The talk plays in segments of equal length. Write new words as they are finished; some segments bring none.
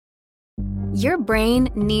Your brain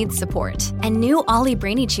needs support, and new Ollie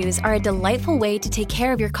Brainy Chews are a delightful way to take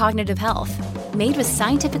care of your cognitive health. Made with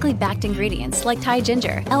scientifically backed ingredients like Thai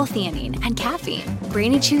ginger, L-theanine, and caffeine,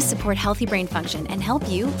 Brainy Chews support healthy brain function and help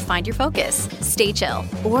you find your focus, stay chill,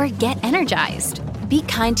 or get energized. Be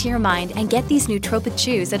kind to your mind and get these nootropic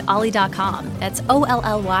chews at ollie.com. That's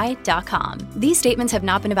OLLY.com. These statements have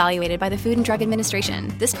not been evaluated by the Food and Drug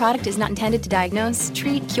Administration. This product is not intended to diagnose,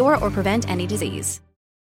 treat, cure, or prevent any disease.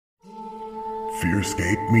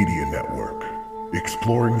 Fearscape Media Network,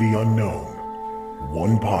 exploring the unknown,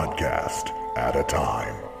 one podcast at a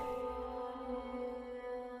time.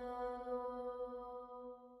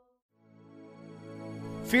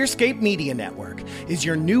 Fearscape Media Network is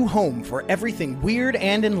your new home for everything weird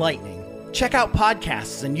and enlightening. Check out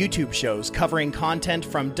podcasts and YouTube shows covering content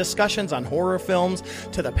from discussions on horror films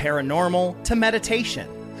to the paranormal to meditation.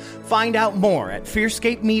 Find out more at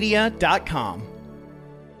fearscapemedia.com.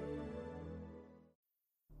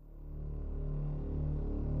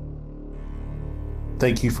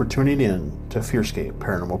 Thank you for tuning in to Fearscape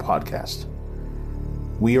Paranormal Podcast.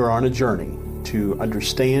 We are on a journey to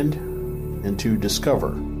understand and to discover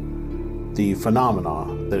the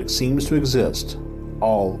phenomena that seems to exist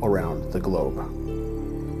all around the globe.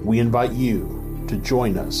 We invite you to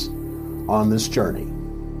join us on this journey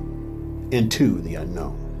into the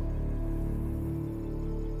unknown.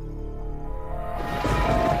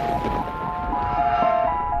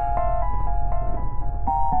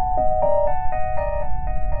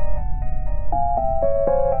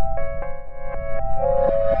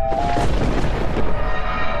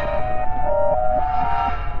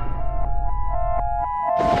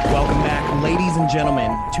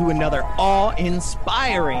 To another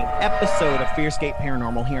awe-inspiring episode of Fearscape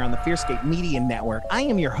Paranormal here on the Fearscape Media Network. I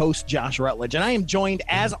am your host, Josh Rutledge, and I am joined,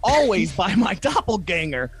 as always, by my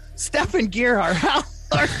doppelganger, Stefan Gerhardt. How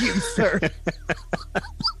are you, sir?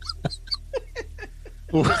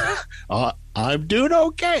 I'm doing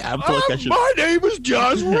okay. My name is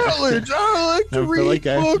Josh Rutledge. I like to read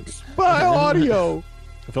books by audio.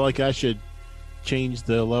 I feel like I should change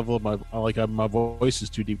the level of my voice is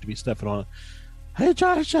too deep to be Stefan on. Hey,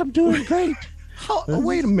 Josh, I'm doing great.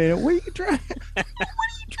 Wait a minute. What are you trying?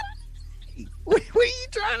 What are you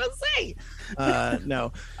trying to say?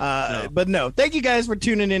 No. But no. Thank you guys for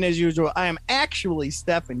tuning in as usual. I am actually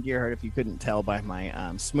Stefan Gerhardt, if you couldn't tell by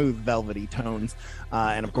my smooth, velvety tones,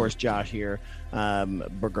 and of course Josh here,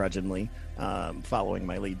 begrudgingly. Following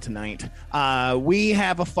my lead tonight. We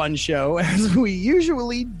have a fun show, as we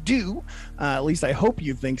usually do. At least I hope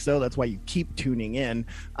you think so. That's why you keep tuning in.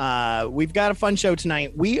 We've got a fun show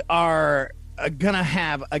tonight. We are gonna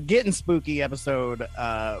have a Getting Spooky episode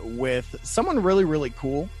with someone really, really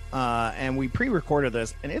cool. And we pre-recorded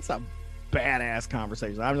this, and it's a badass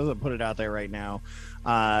conversation. I'm just gonna put it out there right now.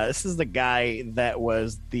 This is the guy that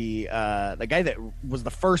was the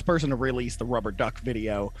first person to release the rubber duck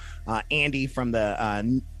video. Andy from the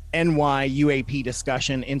NY UAP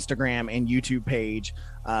discussion Instagram and YouTube page.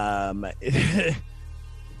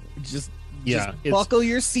 Just buckle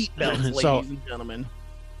your seatbelts, ladies and gentlemen.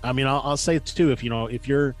 I mean, I'll say too, if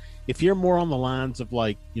you're more on the lines of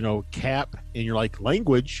Cap and you're like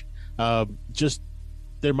language, just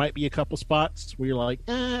there might be a couple spots where you're like,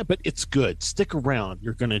 but it's good. Stick around.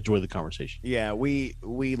 You're going to enjoy the conversation. Yeah, we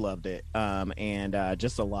loved it. And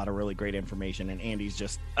just a lot of really great information. And Andy's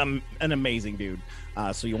just an amazing dude.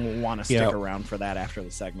 So you'll want to stick around for that after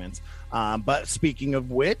the segments. But speaking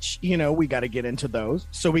of which, we got to get into those.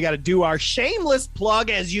 So we got to do our shameless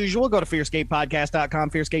plug as usual. Go to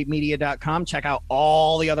fearscapepodcast.com, fearscapemedia.com. Check out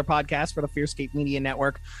all the other podcasts for the Fearscape Media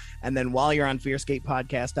Network. And then while you're on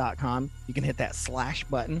fearscapepodcast.com, you can hit that /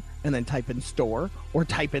 button and then type in store or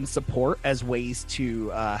type in support as ways to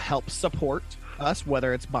help support us,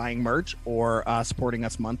 whether it's buying merch or supporting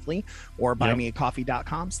us monthly, or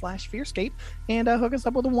buymeacoffee.com /Fearscape and hook us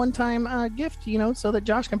up with a one-time gift, so that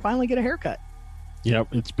Josh can finally get a haircut. Yep,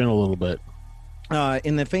 it's been a little bit.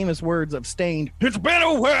 In the famous words of Stained, it's been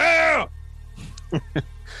a while! I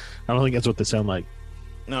don't think that's what they sound like.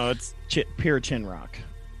 No, it's pure chin rock.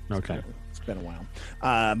 Okay. It's been a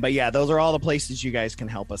while. But yeah, those are all the places you guys can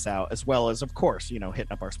help us out, as well as, of course,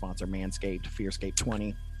 hitting up our sponsor, Manscaped, Fearscape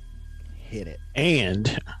 20. Hit it.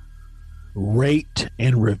 And rate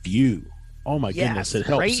and review. Oh my goodness, it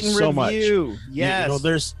helps rate and so review. Much.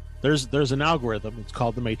 Yes. There's an algorithm. It's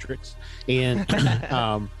called the Matrix. And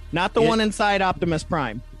not the one inside Optimus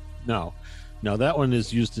Prime. No, that one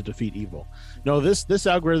is used to defeat evil. No, this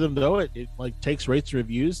algorithm though, it like takes rates and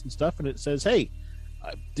reviews and stuff, and it says, hey,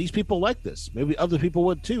 these people like this. Maybe other people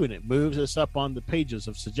would too, and it moves us up on the pages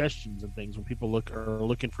of suggestions and things when people are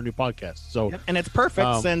looking for new podcasts. So, and it's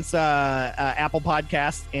perfect since Apple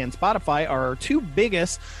Podcasts and Spotify are our two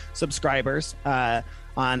biggest subscribers.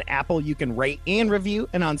 On Apple, you can rate and review,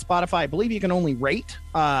 and on Spotify, I believe you can only rate,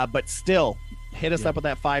 but still hit us up with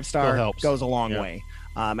that 5-star. Goes a long way.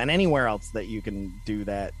 And anywhere else that you can do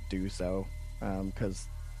that, do so, because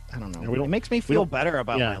I don't know, it makes me feel better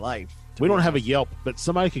about my life. We don't have a Yelp, but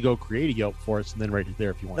somebody could go create a Yelp for us and then rate it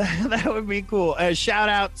there if you want. That would be cool. Shout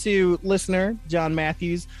out to listener John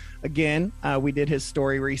Matthews. Again, we did his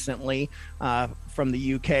story recently from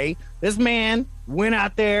the UK. This man went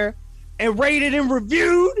out there and rated and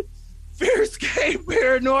reviewed Fearscape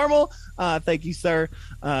Paranormal. Thank you, sir.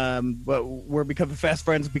 But we're becoming fast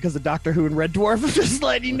friends because of Doctor Who and Red Dwarf. I'm just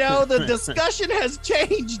letting you know the discussion has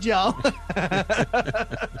changed, y'all.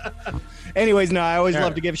 Anyways, no, I always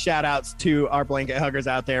love to give shout outs to our blanket huggers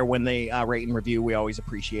out there when they rate and review. We always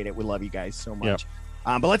appreciate it. We love you guys so much.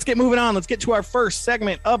 But let's get moving on. Let's get to our first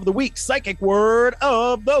segment of the week, Psychic Word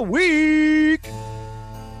of the Week.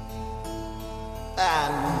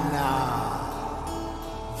 And now,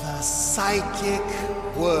 the Psychic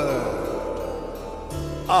Word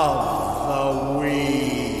of the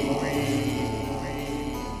Week.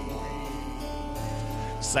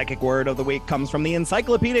 Psychic Word of the Week comes from the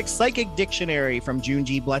Encyclopedic Psychic Dictionary from June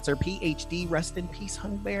G. Blitzer, Ph.D. Rest in peace,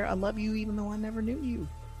 Hung Bear. I love you even though I never knew you.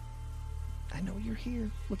 I know you're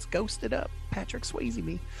here. Let's ghost it up. Patrick Swayze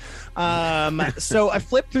me. So I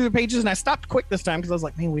flipped through the pages and I stopped quick this time because I was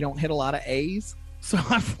like, man, we don't hit a lot of A's. So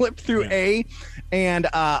I flipped through A and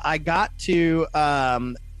I got to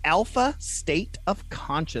alpha state of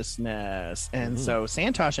consciousness. And so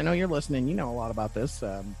Santosh, I know you're listening. You know a lot about this.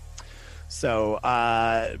 So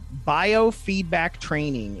biofeedback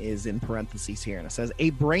training is in parentheses here. And it says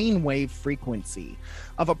a brainwave frequency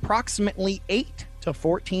of approximately 8 to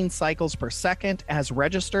 14 cycles per second as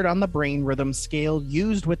registered on the brain rhythm scale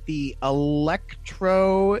used with the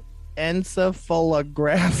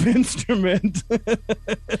electroencephalograph instrument.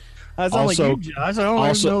 That's also, like you, Josh. I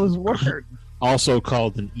don't even know this word. Also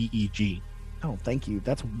called an EEG. Oh, thank you.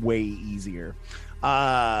 That's way easier.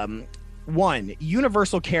 1,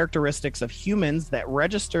 universal characteristics of humans that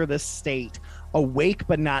register this state: awake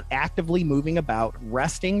but not actively moving about,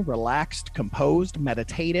 resting, relaxed, composed,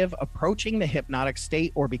 meditative, approaching the hypnotic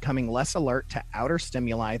state, or becoming less alert to outer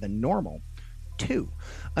stimuli than normal. 2,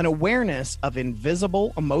 an awareness of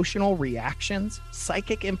invisible emotional reactions,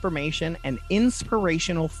 psychic information, and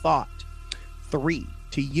inspirational thought. 3,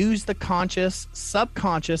 to use the conscious,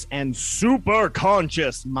 subconscious, and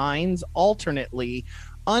superconscious minds alternately,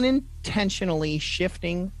 unintentionally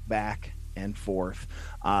shifting back and forth.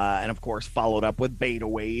 And of course, followed up with beta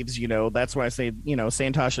waves. You know, that's why I say, you know,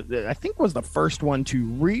 Santosh, I think, was the first one to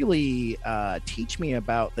really teach me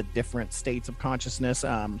about the different states of consciousness.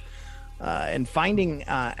 And finding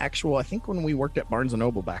actual, I think when we worked at Barnes &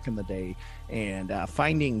 Noble back in the day, and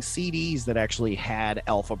finding CDs that actually had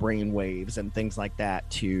alpha brain waves and things like that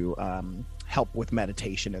to help with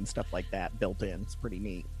meditation and stuff like that built in. It's pretty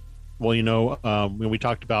neat. Well, you know, when we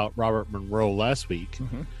talked about Robert Monroe last week,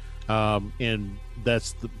 and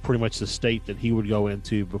that's pretty much the state that he would go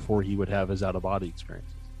into before he would have his out-of-body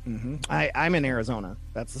experiences. I'm in Arizona.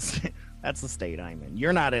 That's the state I'm in.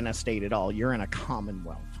 You're not in a state at all. You're in a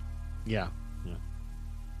commonwealth. Yeah.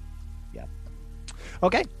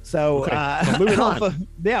 Okay, so moving on.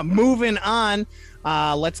 Moving on.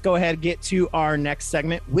 Let's go ahead and get to our next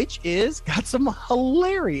segment, which is got some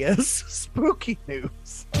hilarious spooky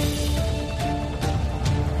news.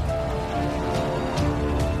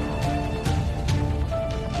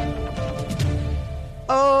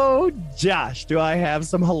 Oh, Josh, do I have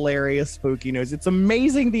some hilarious spooky news. It's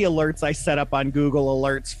amazing the alerts I set up on Google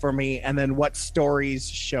Alerts for me and then what stories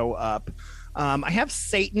show up. I have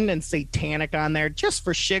Satan and satanic on there just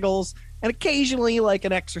for shiggles, and occasionally like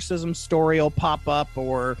an exorcism story will pop up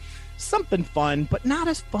or something fun, but not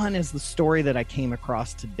as fun as the story that I came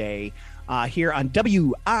across today here on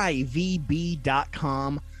WIVB.com.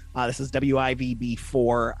 This is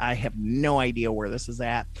WIVB4. I have no idea where this is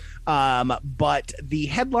at. But the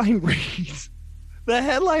headline reads,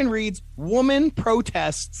 Woman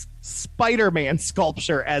Protests Spider-Man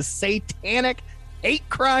Sculpture as Satanic Hate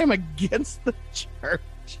Crime Against the Church.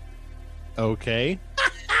 Okay.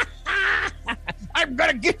 I'm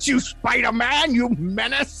gonna get you, Spider-Man, you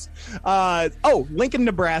menace. Lincoln,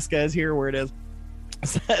 Nebraska is here where it is.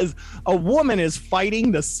 says a woman is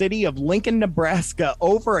fighting the city of Lincoln, Nebraska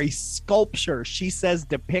over a sculpture she says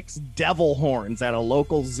depicts devil horns at a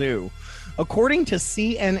local zoo. According to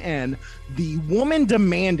CNN, the woman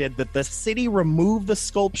demanded that the city remove the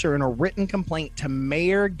sculpture in a written complaint to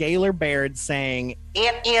Mayor Gaylor Baird, saying,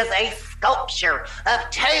 "It is a sculpture of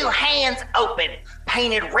two hands open,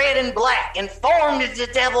 painted red and black, and formed as the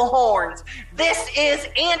devil horns. This is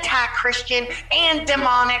anti-Christian and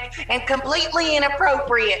demonic and completely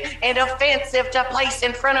inappropriate and offensive to place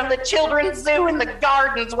in front of the children's zoo in the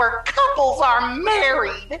gardens where couples are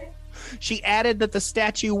married." She added that the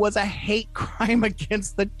statue was a hate crime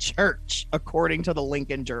against the church, according to the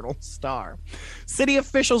Lincoln Journal-Star. City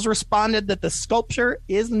officials responded that the sculpture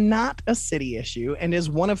is not a city issue and is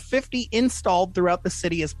one of 50 installed throughout the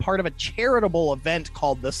city as part of a charitable event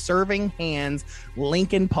called the Serving Hands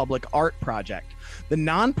Lincoln Public Art Project. The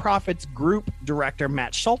nonprofit's group director,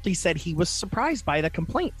 Matt Schulte, said he was surprised by the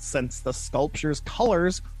complaint since the sculpture's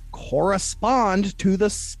colors correspond to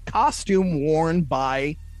the costume worn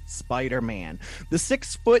by Spider-Man. The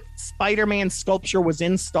 6-foot Spider-Man sculpture was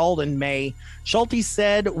installed in May. Schulte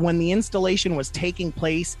said when the installation was taking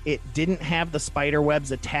place, it didn't have the spider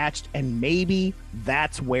webs attached, and maybe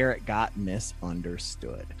that's where it got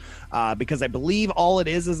misunderstood. Because I believe all it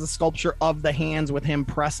is a sculpture of the hands with him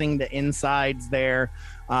pressing the insides there.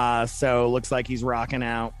 So looks like he's rocking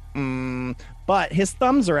out. But his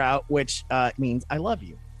thumbs are out, which means I love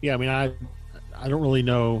you. Yeah, I mean, I don't really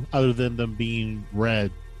know, other than them being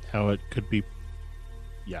red, how it could be.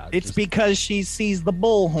 Yeah, it's because she sees the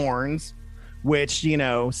bull horns, which, you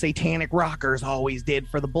know, satanic rockers always did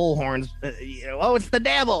for the bull horns. Oh, it's the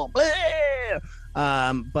devil. But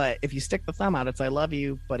if you stick the thumb out, it's I love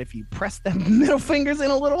you. But if you press them middle fingers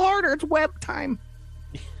in a little harder, it's web time.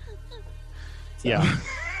 Yeah.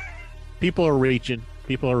 People are reaching.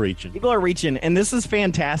 People are reaching. And this is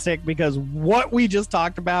fantastic because what we just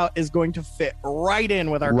talked about is going to fit right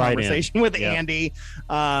in with our conversation with Andy.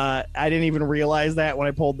 I didn't even realize that when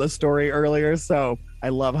I pulled the story earlier. So I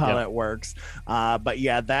love how that works. But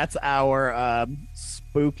yeah, that's our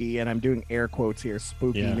spooky, and I'm doing air quotes here,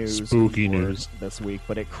 spooky news this week.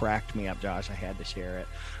 But it cracked me up, Josh. I had to share it.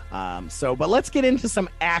 But let's get into some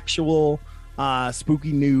actual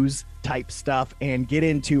spooky news type stuff and get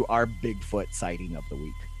into our Bigfoot sighting of the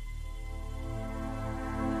week.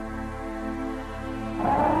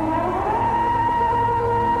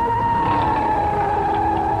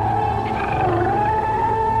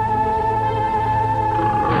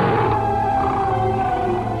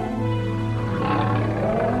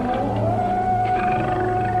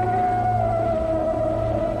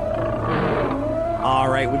 All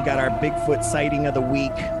right, we've got our Bigfoot sighting of the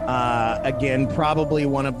week. Again, probably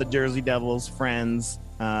one of the Jersey Devil's friends,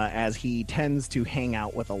 as he tends to hang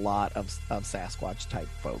out with a lot of Sasquatch type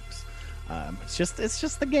folks. It's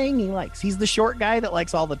just the gang he likes. He's the short guy that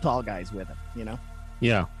likes all the tall guys with him, you know?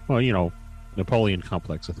 Yeah. Well, you know, Napoleon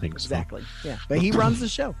complex of things. Exactly. So. Yeah. But he runs the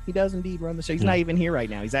show. He does indeed run the show. He's not even here right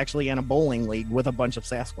now. He's actually in a bowling league with a bunch of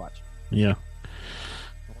Sasquatch. Yeah. I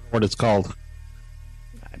wonder what it's called.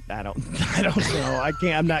 I don't know.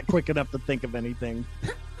 I'm not quick enough to think of anything.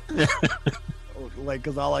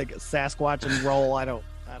 Because I like Sasquatch and roll. I don't.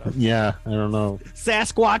 Yeah, I don't know.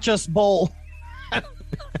 Sasquatch us bowl. I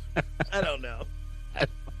don't know.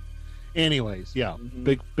 Anyways, yeah,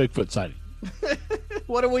 Bigfoot sighting.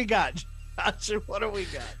 What do we got, Josh? What do we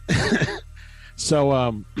got?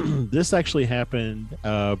 So, this actually happened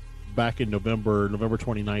back in November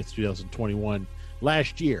 29th, 2021.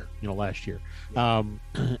 Last year. And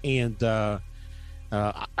I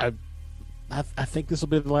think this will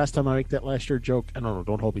be the last time I make that last year joke. I don't know.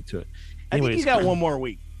 Don't hold me to it. Anyways, I think you got one more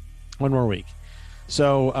week. One more week.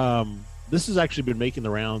 So this has actually been making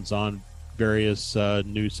the rounds on various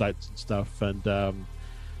news sites and stuff. And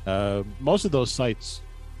most of those sites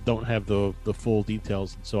don't have the full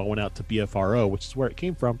details. And so I went out to BFRO, which is where it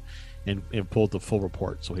came from, and pulled the full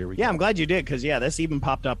report. So here we go. Yeah, I'm glad you did, because this even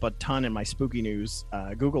popped up a ton in my spooky news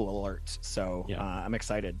Google alerts. So I'm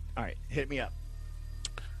excited. All right, hit me up.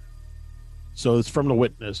 So it's from the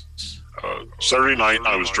witness. Saturday night,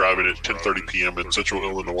 I was driving at 10:30 p.m. in central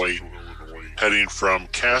Illinois, heading from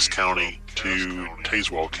Cass County to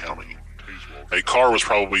Tazewell County. A car was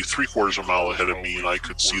probably 3/4 of a mile ahead of me, and I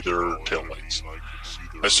could see their taillights.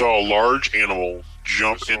 I saw a large animal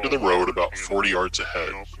jump into the road about 40 yards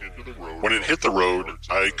ahead. When it hit the road,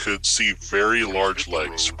 I could see very large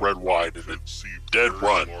legs spread wide in a dead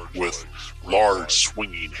run with large,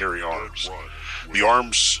 swinging, hairy arms. The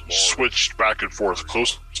arms switched back and forth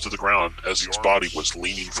close to the ground as its body was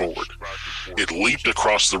leaning forward. It leaped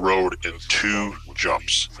across the road in 2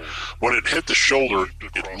 jumps. When it hit the shoulder,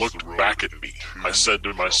 it looked back at me. I said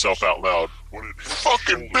to myself out loud,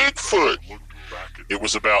 "Fucking Bigfoot!" It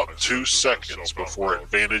was about 2 seconds before it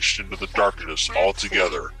vanished into the darkness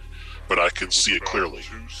altogether, but I could see it clearly.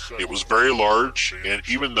 It was very large, and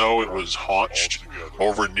even though it was haunched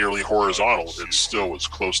over nearly horizontal, it still was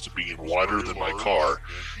close to being wider than my car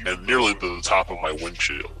and nearly to the top of my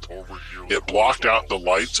windshield. It blocked out the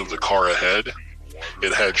lights of the car ahead.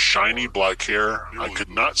 It had shiny black hair. I could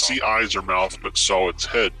not see eyes or mouth, but saw its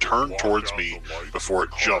head turn towards me before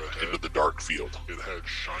it jumped into the dark field.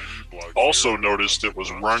 Also noticed it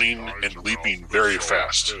was running and leaping very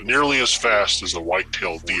fast, nearly as fast as a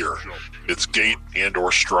white-tailed deer. Its gait and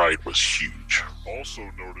or stride was huge. Also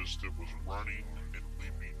noticed it was running and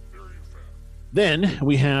leaping very fast. Then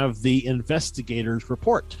we have the investigators'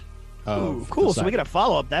 report. Ooh, cool. So we get a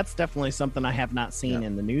follow-up. That's definitely something I have not seen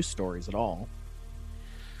in the news stories at all.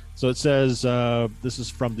 So it says, this is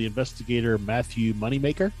from the investigator Matthew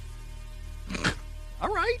Moneymaker.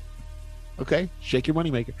 All right. Okay, shake your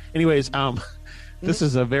moneymaker. Anyways, this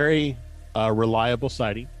is a very reliable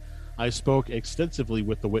sighting. I spoke extensively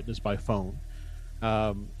with the witness by phone.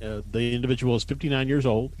 The individual is 59 years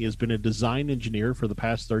old. He has been a design engineer for the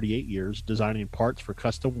past 38 years, designing parts for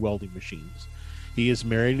custom welding machines. He is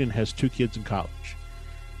married and has 2 kids in college.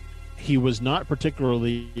 He was not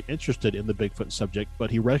particularly interested in the Bigfoot subject, but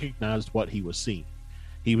he recognized what he was seeing.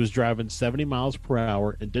 He was driving 70 miles per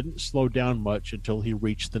hour and didn't slow down much until he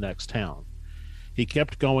reached the next town. He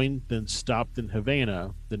kept going, then stopped in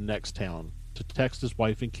Havana, the next town, to text his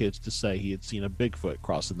wife and kids to say he had seen a Bigfoot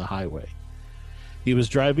crossing the highway. He was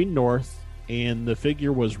driving north, and the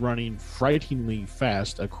figure was running frighteningly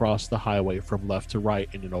fast across the highway from left to right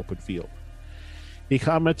in an open field. He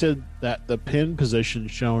commented that the pin position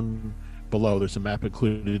shown below, there's a map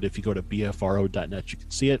included. If you go to bfro.net, you can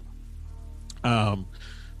see it,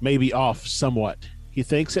 may be off somewhat. He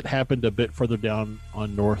thinks it happened a bit further down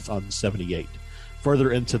on north on 78,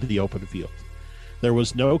 further into the open field. There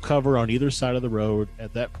was no cover on either side of the road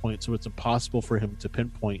at that point, so it's impossible for him to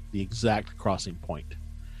pinpoint the exact crossing point.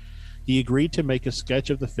 He agreed to make a sketch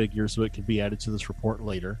of the figure so it could be added to this report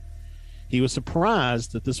later. He was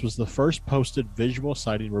surprised that this was the first posted visual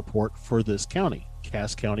sighting report for this county,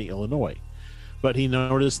 Cass County, Illinois. But he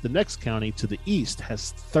noticed the next county to the east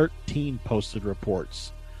has 13 posted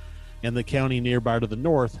reports, and the county nearby to the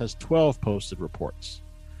north has 12 posted reports.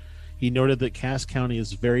 He noted that Cass County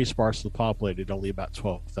is very sparsely populated, only about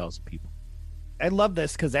 12,000 people. I love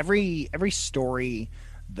this because every story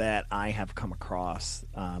that I have come across,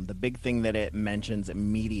 the big thing that it mentions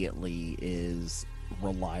immediately is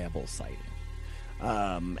reliable sighting.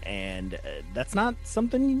 And that's not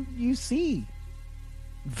something you see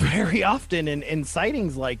very often in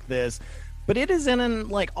sightings like this, but it is in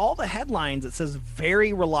like all the headlines. It says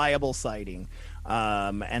very reliable sighting.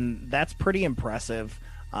 And that's pretty impressive.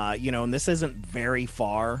 And this isn't very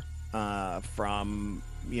far from,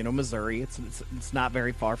 Missouri. It's not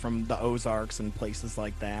very far from the Ozarks and places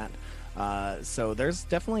like that. So there's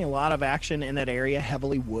definitely a lot of action in that area,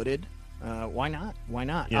 heavily wooded. Why not?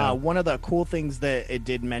 Yeah. One of the cool things that it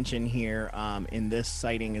did mention here in this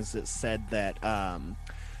sighting is it said that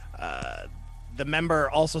the member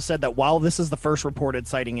also said that while this is the first reported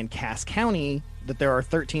sighting in Cass County, that there are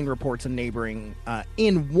 13 reports in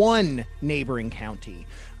one neighboring county,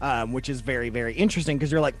 which is very, very interesting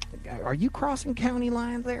because you're like, are you crossing county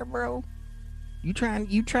lines there, bro? You trying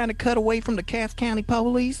to cut away from the Cass County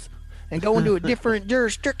police and go into a different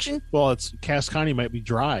jurisdiction? Well, Cass County might be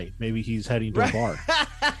dry. Maybe he's heading to a bar.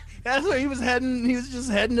 That's where he was heading. He was just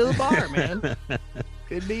heading to the bar, man.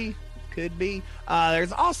 Could be.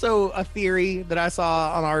 There's also a theory that I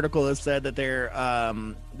saw on an article that said that there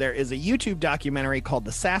is a YouTube documentary called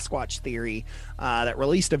The Sasquatch Theory that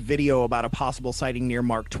released a video about a possible sighting near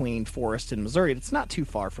Mark Twain Forest in Missouri. It's not too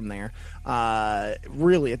far from there,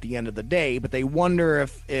 really, at the end of the day, but they wonder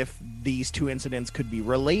if these two incidents could be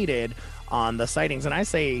related on the sightings. And I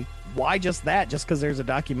say, why just that? Just because there's a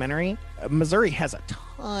documentary? Missouri has a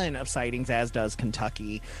ton of sightings, as does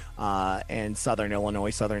Kentucky and southern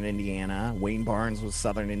Illinois, southern Indiana. Wayne Barnes was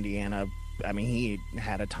southern Indiana. I mean, he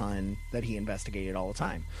had a ton that he investigated all the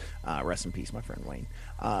time. Rest in peace, my friend Wayne.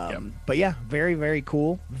 But yeah, very, very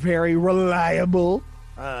cool. Very reliable,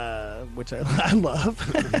 which I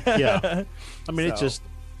love. Yeah. I mean, it's just,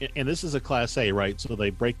 and this is a Class A, right? So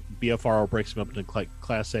BFR breaks them up into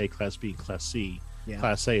Class A, Class B, and Class C. Yeah.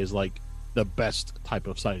 Class A is like the best type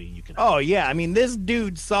of sighting you can have. Oh, yeah. I mean, this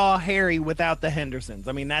dude saw Harry without the Hendersons.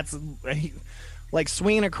 I mean, like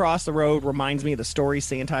swinging across the road reminds me of the story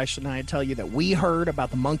Santosh and I tell you that we heard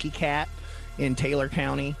about the monkey cat in Taylor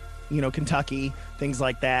County, Kentucky, things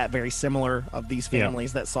like that. Very similar of these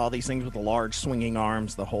families that saw these things with the large swinging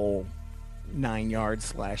arms, the whole 9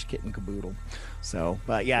 yards / kit and caboodle. So,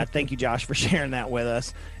 but yeah, thank you, Josh, for sharing that with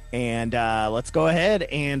us. And let's go ahead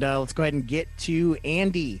and get to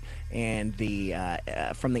Andy and the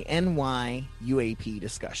from the NY UAP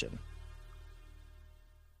discussion.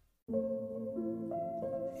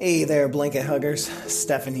 Hey there, blanket huggers.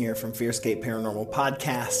 Stefan here from Fearscape Paranormal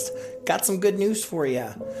Podcast. Got some good news for you.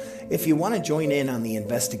 If you want to join in on the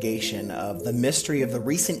investigation of the mystery of the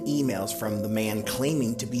recent emails from the man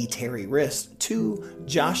claiming to be Terry Wrist to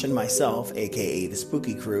Josh and myself, aka the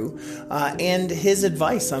Spooky Crew, and his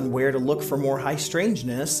advice on where to look for more high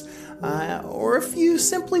strangeness, or if you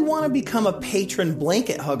simply want to become a patron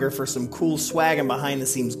blanket hugger for some cool swag and behind the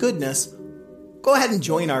scenes goodness, go ahead and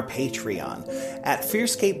join our Patreon at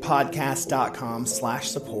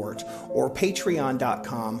fearscapepodcast.com/support or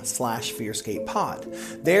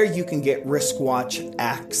patreon.com/fearscapepod. There you can get Riskwatch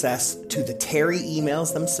access to the Terry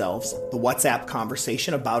emails themselves, the WhatsApp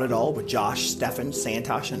conversation about it all with Josh, Stefan,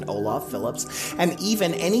 Santosh, and Olaf Phillips, and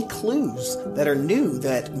even any clues that are new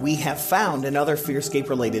that we have found in other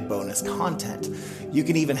Fearscape-related bonus content. You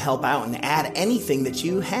can even help out and add anything that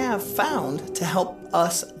you have found to help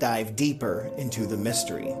us dive deeper into the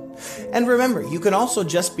mystery. And remember, you can also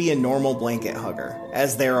just be a normal blanket hugger,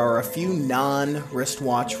 as there are a few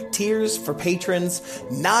non-wristwatch tiers for patrons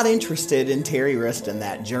not interested in Terry Wrist and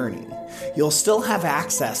that journey. You'll still have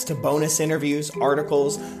access to bonus interviews,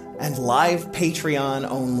 articles, and live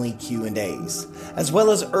Patreon-only Q&As, as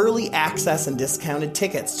well as early access and discounted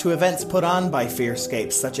tickets to events put on by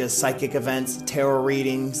Fearscape, such as psychic events, tarot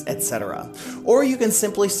readings, etc. Or you can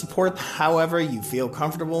simply support however you feel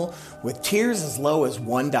comfortable, with tiers as low as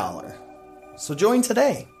 $1. So join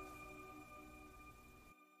today.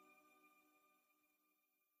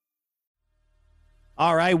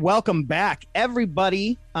 All right, welcome back,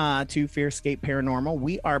 everybody, to Fearscape Paranormal.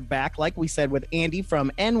 We are back, like we said, with Andy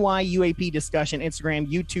from NYUAP Discussion,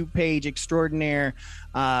 Instagram, YouTube page extraordinaire.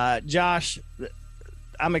 Josh,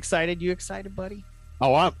 I'm excited. You excited, buddy?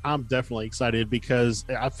 Oh, I'm definitely excited because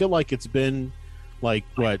I feel like it's been like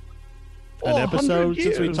an episode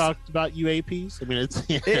since we talked about UAPs. I mean,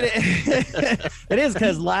 it is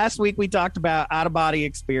because last week we talked about out-of-body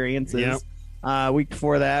experiences. Yep. Week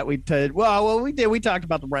before that, we talked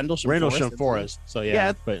about the Rendlesham Forest. So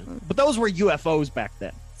yeah, but those were UFOs back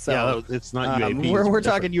then. So yeah, it's not UAPs. We're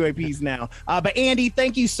talking UAPs now. But Andy,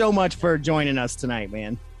 thank you so much for joining us tonight,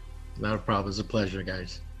 man. Not a problem. It's a pleasure,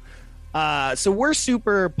 guys. So we're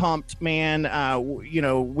super pumped, man.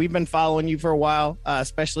 We've been following you for a while,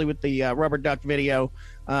 especially with the rubber duck video.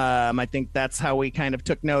 I think that's how we kind of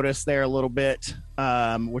took notice there a little bit,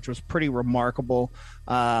 which was pretty remarkable.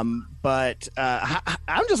 But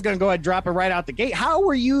I'm just going to go ahead and drop it right out the gate. How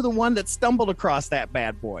were you the one that stumbled across that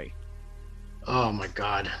bad boy? Oh my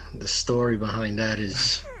God, the story behind that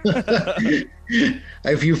is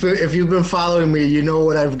if you've been following me, you know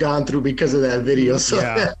what I've gone through because of that video. So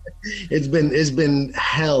yeah. it's been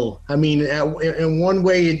hell. I mean, in one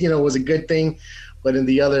way, it was a good thing, but in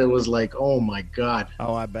the other, it was like, oh my God.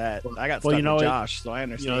 Oh, I bet. I got stuck with Josh, so I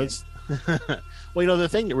understand. Well, the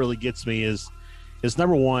thing that really gets me is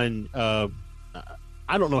number one, I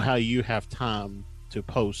don't know how you have time to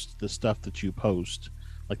post the stuff that you post.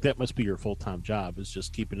 Like that must be your full-time job, is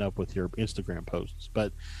just keeping up with your Instagram posts.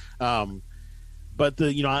 But I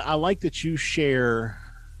like that you share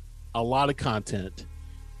a lot of content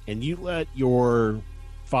and you let your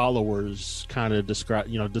followers kind of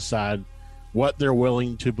decide what they're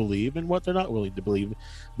willing to believe and what they're not willing to believe.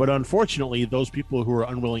 But unfortunately, those people who are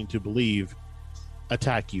unwilling to believe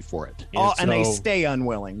attack you for it. And they stay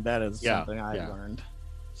unwilling. That is something I've learned.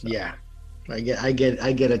 So. Yeah. I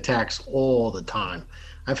get attacks all the time.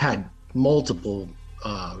 I've had multiple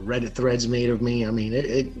Reddit threads made of me. I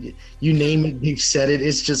mean, you name it, you said it.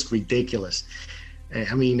 It's just ridiculous.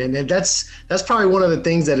 I mean, and that's probably one of the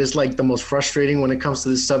things that is like the most frustrating when it comes to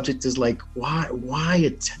this subject is like, why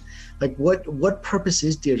it, like what purpose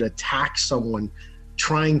is there to attack someone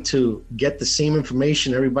trying to get the same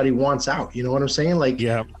information everybody wants out? You know what I'm saying? Like,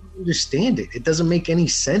 yeah, I don't understand it. It doesn't make any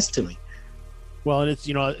sense to me. Well, and it's,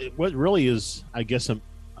 what really is, I guess,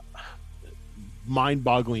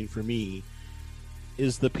 mind-boggling for me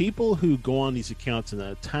is the people who go on these accounts and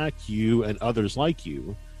attack you and others like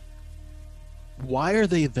you. Why are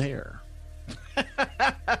they there?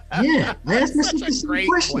 Yeah, I asked myself Such the a same great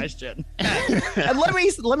question. And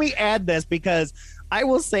let me add this, because I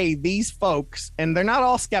will say these folks, and they're not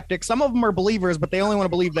all skeptics. Some of them are believers, but they only want to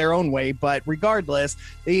believe their own way. But regardless,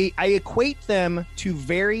 I equate them to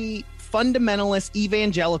very fundamentalist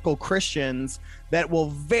evangelical Christians that will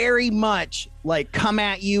very much like come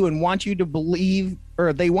at you and want you to believe,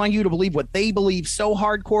 or they want you to believe what they believe so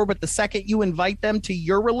hardcore. But the second you invite them to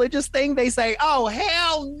your religious thing, they say, "Oh,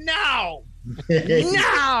 hell no,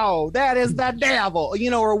 no, that is the devil,"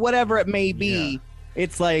 or whatever it may be. Yeah.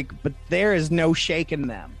 It's like, but there is no shaking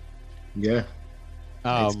them. Yeah.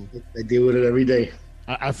 I deal with it every day.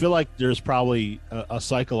 I feel like there's probably a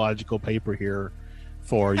psychological paper here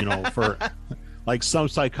for, for like some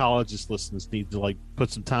psychologists listeners need to like put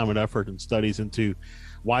some time and effort and studies into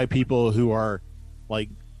why people who are like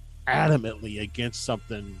adamantly against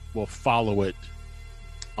something will follow it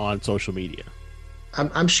on social media.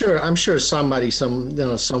 I'm sure somebody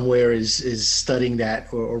somewhere is studying that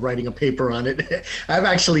or writing a paper on it. I've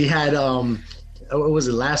actually had what was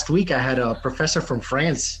it, last week I had a professor from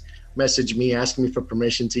France message me asking me for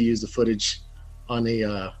permission to use the footage on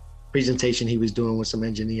a presentation he was doing with some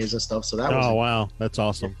engineers and stuff. So that was wow, that's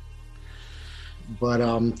awesome. But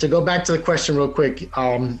to go back to the question real quick,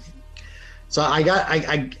 so I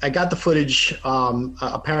got the footage.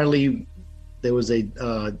 Apparently there was a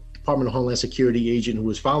Department of Homeland Security agent who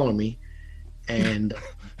was following me, and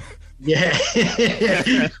yeah.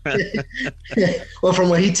 Well, from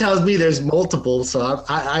what he tells me, there's multiple, so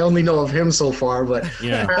I only know of him so far, but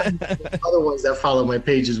yeah, other ones that follow my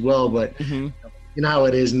page as well. But you know how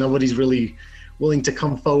it is, nobody's really willing to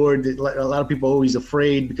come forward. A lot of people are always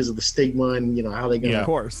afraid because of the stigma and how they're gonna, of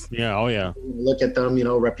course, look at them,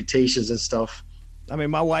 reputations and stuff. I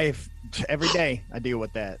mean, my wife, every day I deal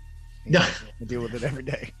with that. I deal with it every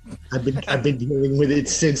day. I've been dealing with it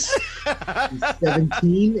since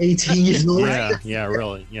 17, 18 years old. Yeah,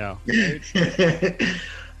 really, yeah.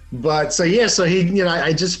 But so he,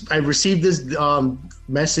 I received this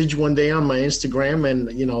message one day on my Instagram, and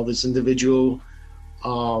this individual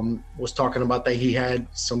was talking about that he had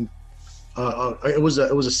some. It was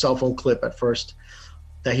a cell phone clip at first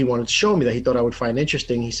that he wanted to show me that he thought I would find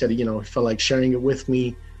interesting. He said, he felt like sharing it with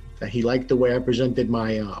me. That he liked the way I presented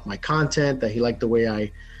my my content, that he liked the way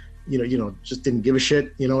I, just didn't give a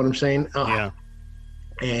shit. You know what I'm saying?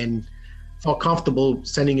 And felt comfortable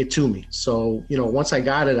sending it to me. So, once I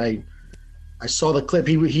got it, I saw the clip.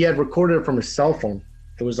 He had recorded it from his cell phone.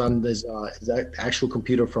 It was on his actual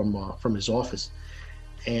computer from his office.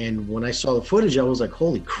 And when I saw the footage, I was like,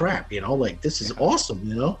 holy crap, this is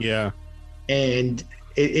awesome, Yeah. And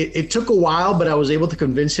it took a while, but I was able to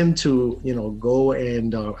convince him to, go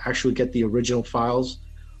and actually get the original files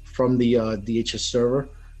from the DHS server.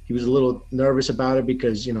 He was a little nervous about it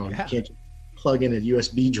because, you can't plug in a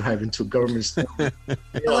USB drive into a government stuff.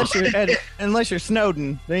 Unless you're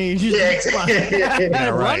Snowden, then you just run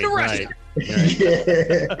to Russia. Right.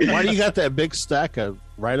 Yeah. Why do you got that big stack of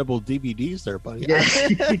writable DVDs there, buddy? Yeah.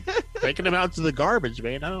 Taking them out to the garbage,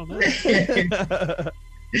 man. I don't know.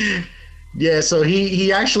 Yeah, so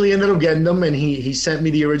he actually ended up getting them, and he sent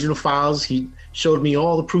me the original files. He showed me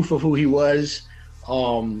all the proof of who he was.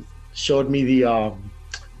 Showed me the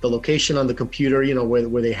location on the computer,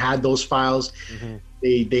 where they had those files.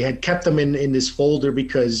 Mm-hmm. They had kept them in this folder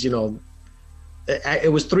because it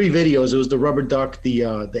was 3 videos. It was the rubber duck, the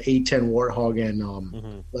A-10 Warthog, and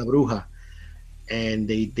La Bruja, and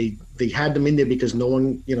they had them in there because no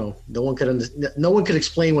one could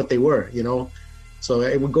explain what they were, So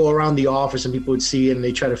it would go around the office and people would see it and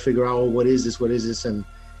they try to figure out, what is this? And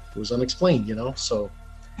it was unexplained, So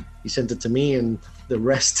he sent it to me, and the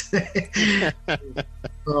rest.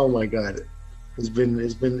 Oh my God, it's been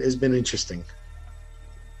interesting.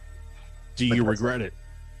 Do you regret it?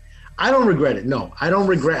 I don't regret it. No, I don't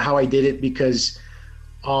regret how I did it because,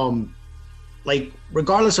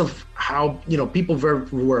 regardless of how people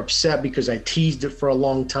were upset because I teased it for a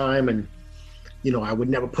long time and. I would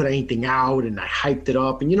never put anything out, and I hyped it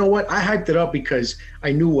up. And you know what? I hyped it up because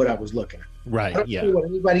I knew what I was looking at. Right. I don't care what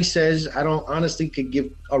anybody says. I don't honestly could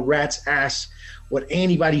give a rat's ass what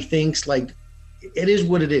anybody thinks. Like, it is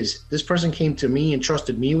what it is. This person came to me and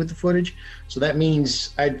trusted me with the footage. So that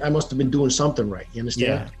means I must have been doing something right. You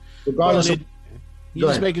understand? Yeah. Regardless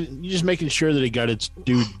you're just making sure that it got its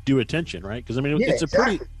due attention, right? Because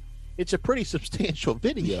it's a pretty substantial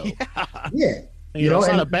video. Yeah. It's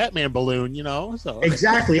not a Batman balloon, So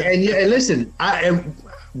exactly, and listen,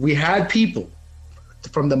 we had people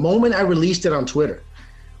from the moment I released it on Twitter,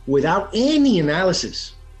 without any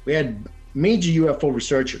analysis. We had major UFO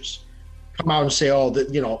researchers come out and say,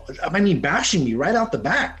 bashing me right out the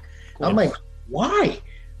back. I'm like, why?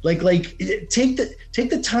 Like take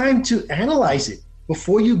the time to analyze it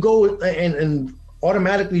before you go and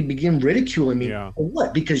automatically begin ridiculing me. Yeah. For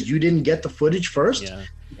what? Because you didn't get the footage first? Yeah.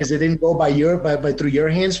 Because it didn't go by through your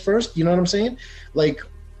hands first? You know what I'm saying? Like,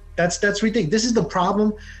 that's ridiculous. This is the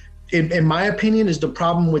problem, in my opinion, is the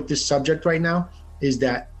problem with this subject right now, is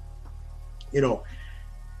that, you know,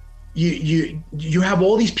 you have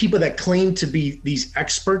all these people that claim to be these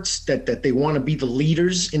experts, that they want to be the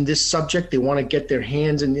leaders in this subject. They want to get their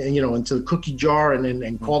hands into the cookie jar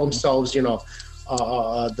and call themselves, the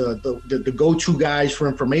go-to guys for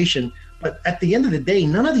information. But at the end of the day,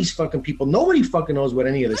 none of these fucking people, nobody fucking knows what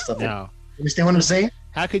any of this stuff is. No. You understand what I'm saying?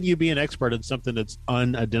 How can you be an expert in something that's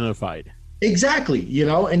unidentified? Exactly.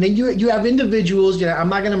 And then you have individuals, I'm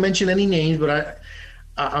not going to mention any names, but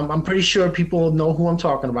I'm pretty sure people know who I'm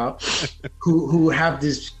talking about, who have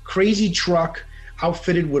this crazy truck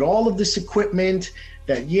outfitted with all of this equipment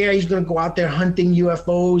that, he's going to go out there hunting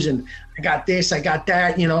UFOs and I got this, I got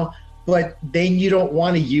that, but then you don't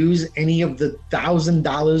want to use any of the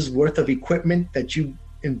 $1,000 worth of equipment that you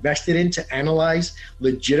invested in to analyze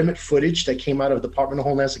legitimate footage that came out of the Department of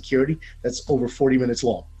Homeland Security that's over 40 minutes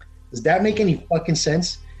long. Does that make any fucking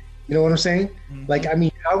sense? You know what I'm saying? Mm-hmm.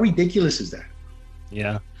 How ridiculous is that?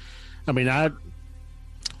 Yeah. I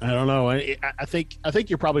don't know. I think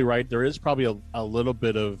you're probably right. There is probably a little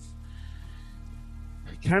bit of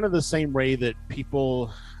kind of the same way that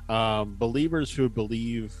people, believers who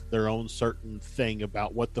believe their own certain thing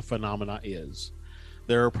about what the phenomena is.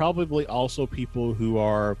 There are probably also people who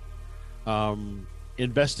are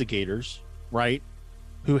investigators, right,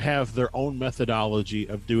 who have their own methodology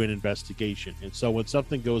of doing investigation. And so when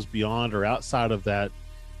something goes beyond or outside of that,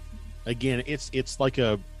 again, it's like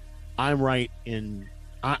I'm right in,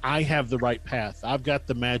 I have the right path. I've got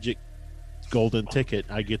the magic golden ticket.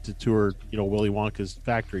 I get to tour, Willy Wonka's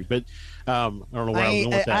factory. But I don't know where I'm going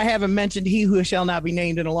with that. I haven't mentioned he who shall not be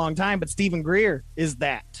named in a long time, but Stephen Greer is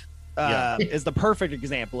that. Is the perfect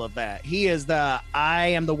example of that. He is I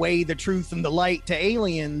am the way, the truth, and the light to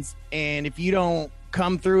aliens, and if you don't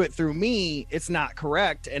come through it through me, it's not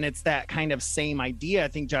correct. And it's that kind of same idea, I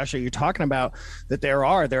think, Joshua, you're talking about, that there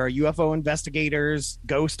are UFO investigators,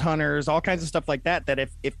 ghost hunters, all kinds of stuff like that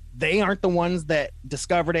if they aren't the ones that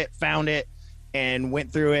discovered it, found it, and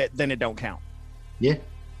went through it, then it don't count. Yeah.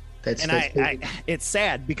 It's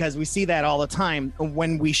sad because we see that all the time.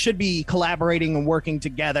 When we should be collaborating and working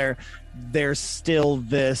together, there's still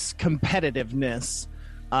this competitiveness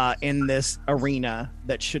in this arena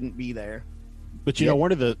that shouldn't be there. But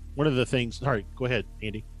one of the things. Sorry, go ahead,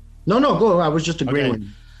 Andy. No, go. I was just agreeing. Okay.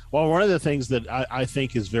 Well, one of the things that I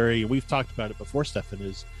think is we've talked about it before, Stefan,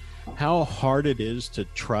 is how hard it is to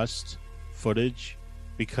trust footage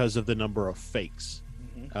because of the number of fakes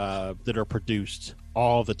that are produced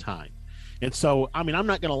all the time. And so, I'm not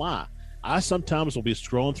going to lie. I sometimes will be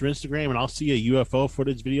scrolling through Instagram and I'll see a UFO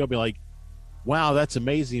footage video, be like, wow, that's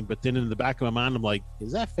amazing. But then in the back of my mind, I'm like,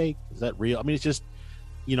 is that fake? Is that real? It's just,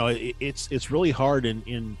 it's really hard.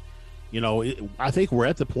 I think we're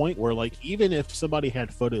at the point where, like, even if somebody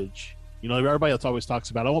had footage, everybody else always talks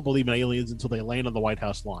about, I won't believe in aliens until they land on the White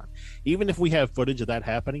House lawn. Even if we have footage of that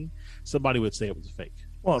happening, somebody would say it was fake.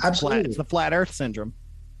 Well, it's the flat Earth syndrome.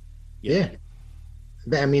 Yeah.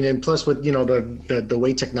 And plus with, the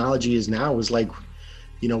way technology is now is like,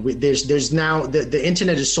 there's now the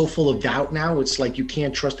internet is so full of doubt now. It's like you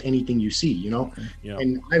can't trust anything you see, Yeah.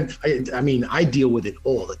 And I deal with it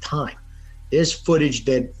all the time. There's footage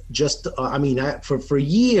that just, for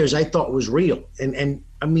years I thought was real, and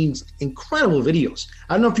incredible videos.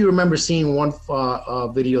 I don't know if you remember seeing one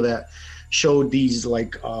video that showed these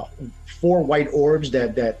like 4 white orbs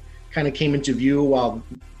that kind of came into view while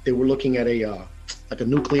they were looking at a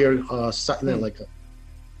nuclear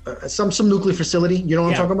some nuclear facility. You know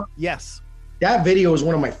what I'm talking about? Yes. That video is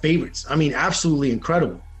one of my favorites. Absolutely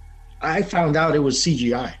incredible. I found out it was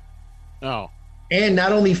CGI. Oh. And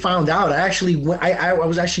not only found out, I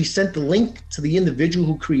was actually sent the link to the individual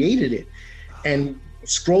who created it, and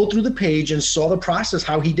scrolled through the page and saw the process,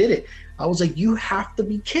 how he did it. I was like, you have to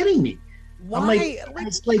be kidding me. Why?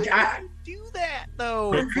 I do that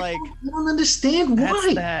though. It's like, I don't understand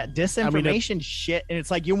why. That disinformation shit, and it's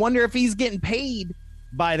like you wonder if he's getting paid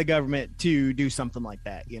by the government to do something like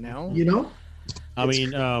that. The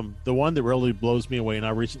one that really blows me away, and I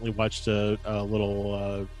recently watched a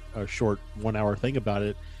little a short 1-hour thing about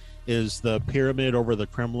it, is the pyramid over the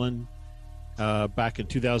Kremlin back in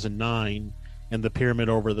 2009, and the pyramid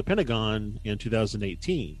over the Pentagon in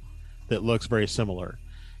 2018 that looks very similar.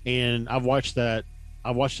 And I've watched it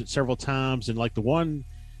several times, and like the one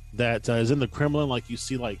that is in the Kremlin, like you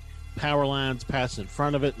see like power lines pass in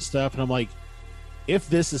front of it and stuff, and I'm like, if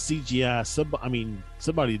this is CGI,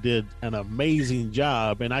 somebody did an amazing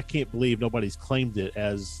job, and I can't believe nobody's claimed it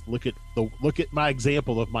as look at my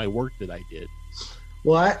example of my work that I did.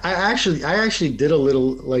 Well, I actually did a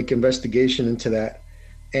little like investigation into that,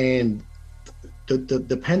 and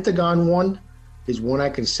the Pentagon one is one I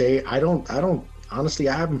can say I don't honestly,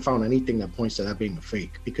 I haven't found anything that points to that being a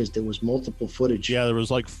fake, because there was multiple footage. Yeah, there was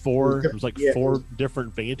like four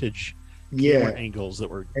different vantage angles that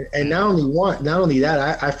were. And not only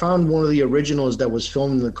that, I found one of the originals that was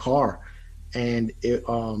filmed in the car, and it,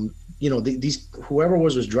 these whoever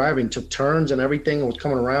was driving took turns and everything and was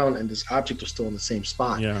coming around, and this object was still in the same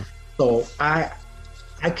spot. Yeah. So I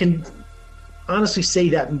can honestly say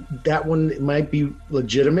that one might be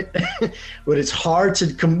legitimate, but it's hard to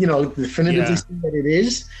definitively say that it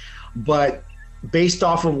is. But based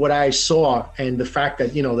off of what I saw and the fact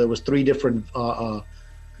that there was 3 different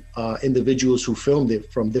individuals who filmed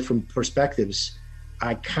it from different perspectives,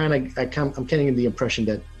 I'm getting the impression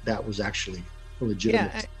that that was actually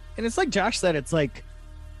legitimate. Yeah, and it's like Josh said, it's like,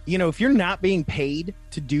 if you're not being paid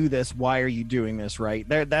to do this, why are you doing this, right?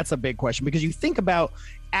 That's a big question, because you think about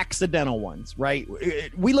accidental ones, right?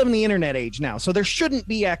 We live in the internet age now, so there shouldn't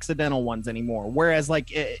be accidental ones anymore. Whereas like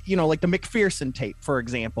the McPherson tape, for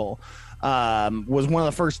example, was one of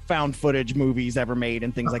the first found footage movies ever made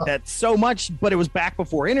and things like that. So much, but it was back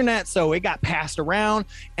before internet, so it got passed around,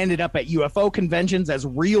 ended up at UFO conventions as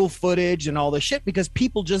real footage and all this shit, because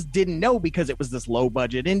people just didn't know, because it was this low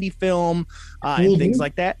budget indie film and things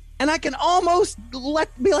like that. And I can almost be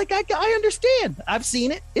like, I understand. I've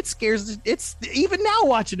seen it. It scares. It's even now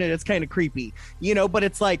watching it, it's kind of creepy, but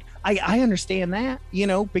it's like, I understand that,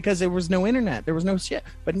 because there was no internet, there was no shit.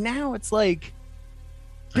 But now it's like,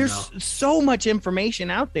 there's so much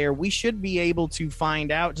information out there. We should be able to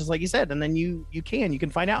find out, just like you said, and then you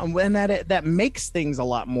can find out, and when that makes things a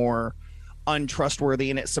lot more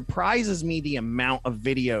untrustworthy. And it surprises me the amount of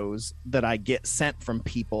videos that I get sent from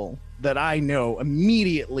people that I know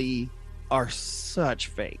immediately are such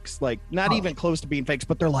fakes, like not even close to being fakes,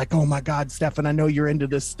 but they're like, oh my God, Stefan, I know you're into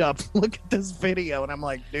this stuff. Look at this video. And I'm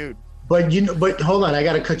like, dude. But hold on, I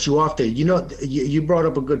got to cut you off there. You brought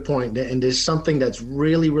up a good point, and there's something that's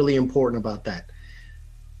really, really important about that,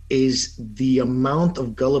 is the amount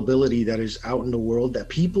of gullibility that is out in the world, that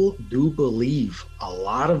people do believe a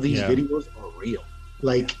lot of these videos are real.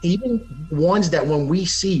 Like even ones that when we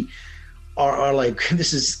see are like,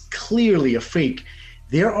 this is clearly a fake.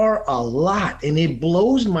 There are a lot, and it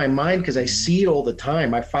blows my mind because I see it all the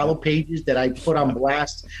time. I follow pages that I put on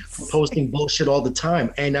blast for posting bullshit all the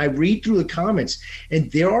time, and I read through the comments,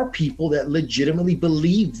 and there are people that legitimately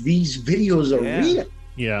believe these videos are real.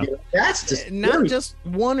 Yeah, that's just not just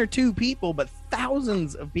 1 or 2 people, but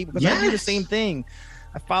thousands of people. Because I do the same thing.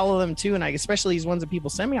 I follow them too, and especially these ones that people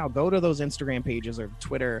send me. I'll go to those Instagram pages or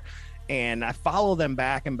Twitter, and I follow them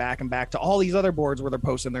back and back and back to all these other boards where they're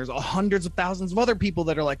posting. There's hundreds of thousands of other people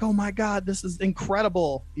that are like, oh my God, this is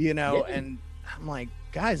incredible, and I'm like,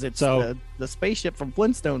 guys, it's the spaceship from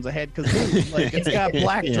Flintstones ahead, because it's got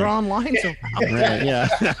black drawn lines around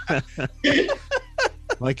it.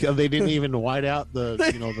 Like they didn't even white out the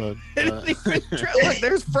look,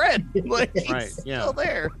 there's Fred, he's still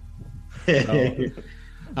there.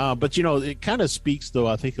 But it kind of speaks, though,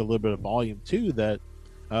 I think, a little bit of volume too, that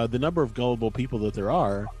the number of gullible people that there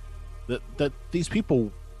are, that these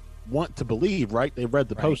people want to believe, right? They read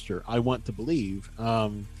the poster. I want to believe.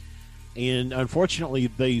 And unfortunately,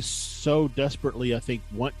 they so desperately, I think,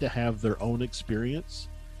 want to have their own experience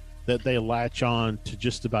that they latch on to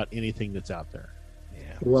just about anything that's out there.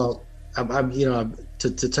 Yeah. Well, I'm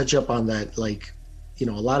to touch up on that, a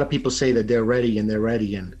lot of people say that they're ready,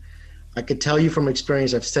 and I could tell you from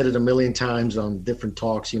experience, I've said it a million times on different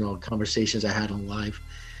talks, conversations I had on live.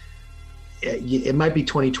 It might be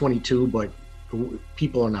 2022, but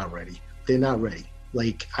people are not ready. They're not ready.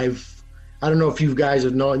 Like I don't know if you guys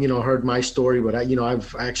have heard my story, but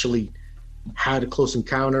I've actually had a close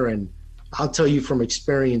encounter, and I'll tell you from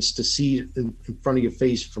experience, to see it in front of your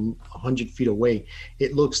face from 100 feet away,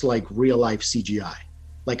 it looks like real life CGI.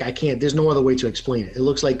 Like there's no other way to explain it. It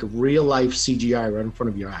looks like real life CGI right in front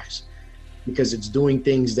of your eyes, because it's doing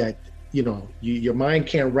things that, your mind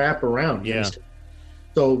can't wrap around. Yeah.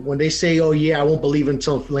 So when they say, oh yeah, I won't believe it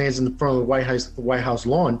until it lands in the front of the White House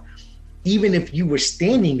lawn, even if you were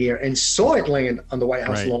standing there and saw it land on the White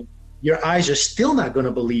House lawn, your eyes are still not going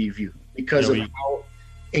to believe you because of how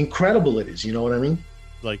incredible it is. You know what I mean?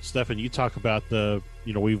 Like, Stefan, you talk about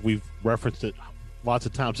we've referenced it lots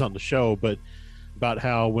of times on the show, but about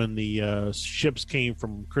how when the ships came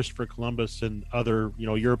from Christopher Columbus and other,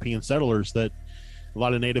 European settlers, that a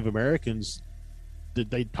lot of Native Americans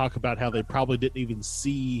they talk about how they probably didn't even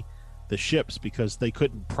see the ships because they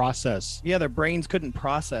couldn't process. Yeah, their brains couldn't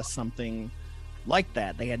process something like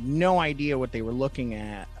that. They had no idea what they were looking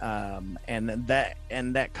at, and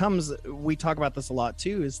that comes. We talk about this a lot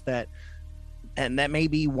too. Is that, and that may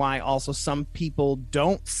be why also some people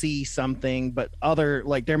don't see something, but other,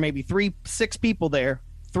 like, there may be 6 people there.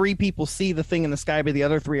 3 people see the thing in the sky, but the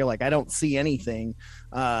other 3 are like, I don't see anything.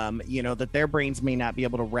 That their brains may not be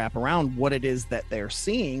able to wrap around what it is that they're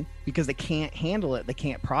seeing because they can't handle it. They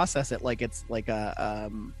can't process it. Like it's like a,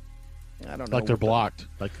 I don't know. Like they're blocked.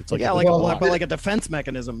 Like it's like like a defense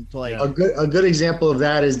mechanism. Like a good example of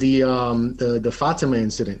that is the Fatima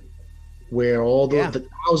incident, where all the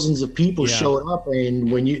thousands of people showed up,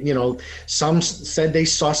 and when some said they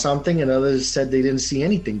saw something and others said they didn't see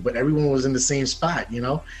anything, but everyone was in the same spot.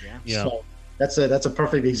 So that's a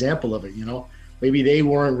perfect example of it. Maybe they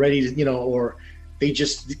weren't ready to, or they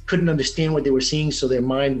just couldn't understand what they were seeing, so their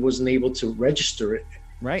mind wasn't able to register it.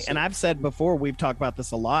 Right. So, and I've said before, we've talked about this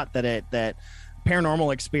a lot, that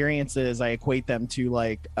paranormal experiences, I equate them to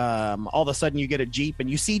like all of a sudden you get a Jeep and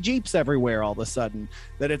you see Jeeps everywhere all of a sudden.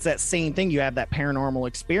 That it's that same thing. You have that paranormal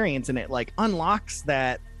experience and it like unlocks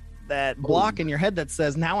that block in your head that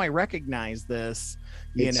says, now I recognize this.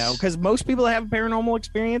 Because most people that have a paranormal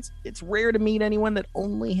experience, it's rare to meet anyone that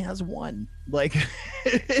only has one. Like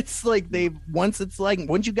it's like once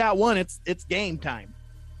you got one, it's game time.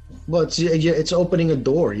 Well, it's opening a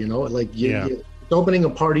door, it's opening a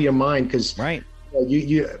part of your mind, because right.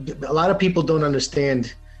 You a lot of people don't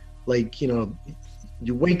understand, you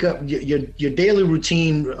wake up, your daily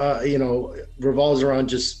routine revolves around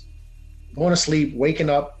just going to sleep, waking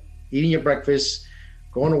up, eating your breakfast,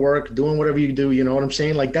 going to work, doing whatever you do. You know what I'm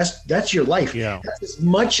saying? Like that's your life. Yeah. That's as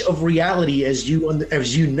much of reality as you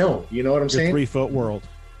know. You know what I'm saying? 3-foot world.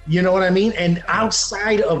 You know what I mean? And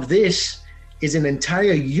outside of this is an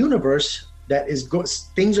entire universe that is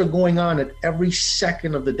things are going on at every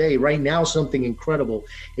second of the day. Right now, something incredible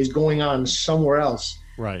is going on somewhere else.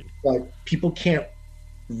 Right. But people can't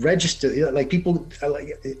register. Like people,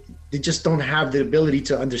 they just don't have the ability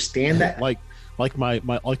to understand that. Like my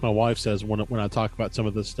wife says when I talk about some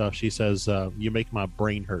of this stuff, she says, "You make my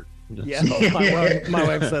brain hurt." Yeah, my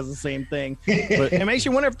wife says the same thing. But it makes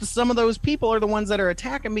you wonder if some of those people are the ones that are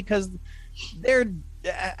attacking because they're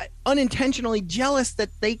unintentionally jealous that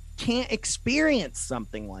they can't experience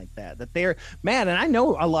something like that. That they're mad. And I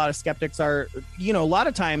know a lot of skeptics are, a lot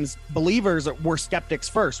of times believers were skeptics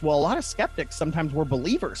first. Well, a lot of skeptics sometimes were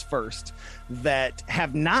believers first that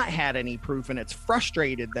have not had any proof, and it's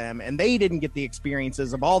frustrated them, and they didn't get the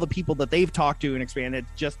experiences of all the people that they've talked to and expanded,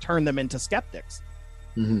 just turned them into skeptics.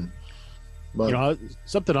 Mm-hmm. But,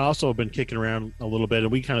 something I also have been kicking around a little bit,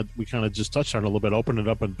 and we kind of just touched on it a little bit, opening it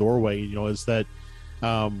up a doorway, is that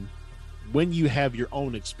when you have your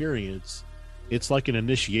own experience, it's like an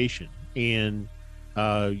initiation, and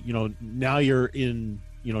now you're in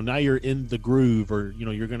the groove, or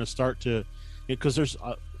you're going to start to, because there's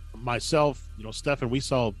myself, Stefan, we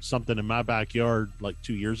saw something in my backyard like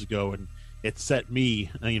 2 years ago, and it set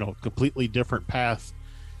me completely different path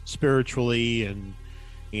spiritually and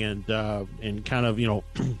kind of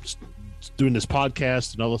doing this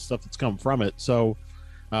podcast and all the stuff that's come from it. So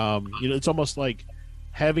it's almost like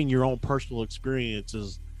having your own personal experience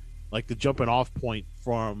is like the jumping off point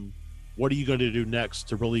from what are you going to do next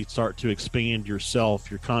to really start to expand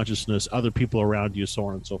yourself, your consciousness, other people around you, so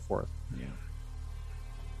on and so forth. Yeah,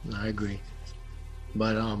 I agree.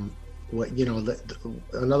 But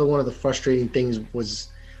another one of the frustrating things was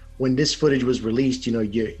when this footage was released,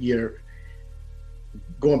 you're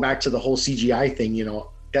going back to the whole CGI thing,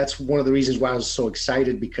 that's one of the reasons why I was so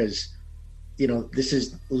excited, because this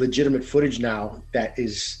is legitimate footage now that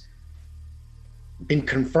is been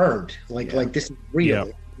confirmed. Like this is real. Yeah. You know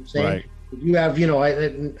what I'm saying? Right. You have,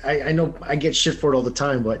 I know I get shit for it all the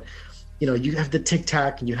time, but you have the Tic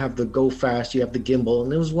Tac and you have the Go Fast, you have the gimbal,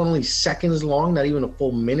 and it was only seconds long, not even a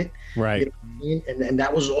full minute. Right. And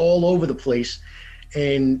that was all over the place.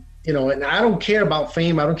 And and I don't care about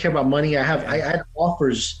fame. I don't care about money. I had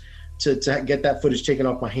offers to get that footage taken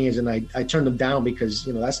off my hands, and I turned them down because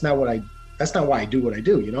that's not why I do what I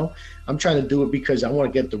do. I'm trying to do it because I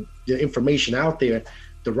want to get the information out there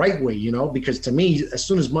the right way. Because to me, as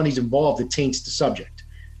soon as money's involved, it taints the subject.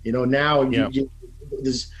 Now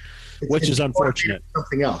which is unfortunate.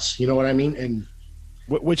 Something else. You know what I mean? And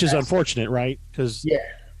which is unfortunate, right? Because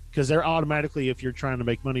because they're automatically, if you're trying to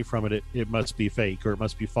make money from it, it must be fake or it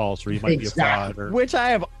must be false or you might be a fraud. Or... Which I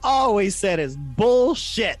have always said is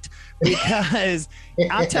bullshit, because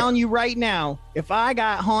I'm telling you right now, if I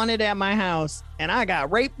got haunted at my house and I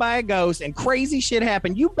got raped by a ghost and crazy shit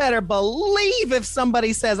happened, you better believe if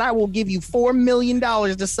somebody says I will give you $4 million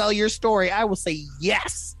to sell your story, I will say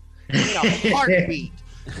yes in a heartbeat.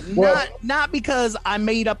 Not because I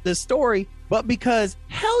made up this story, but because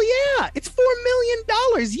hell yeah, it's $4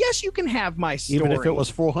 million. Yes, you can have my story. Even if it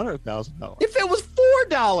was $400,000. If it was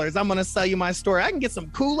 $4, I'm gonna sell you my story. I can get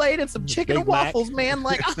some Kool-Aid and some chicken and waffles, man.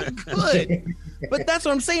 Like, I'm good. But that's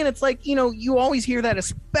what I'm saying. It's like, you always hear that,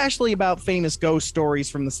 especially about famous ghost stories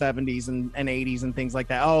from the 70s and 80s and things like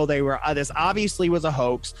that. Oh, they were this obviously was a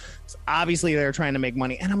hoax. Obviously they were trying to make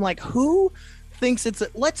money. And I'm like, who thinks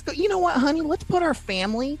let's go, you know what, honey, let's put our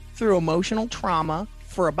family through emotional trauma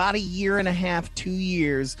for about a year and a half, 2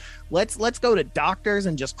 years. Let's go to doctors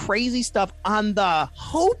and just crazy stuff on the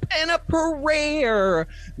hope and a prayer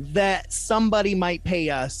that somebody might pay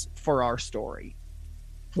us for our story.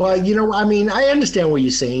 Well, I mean, I understand what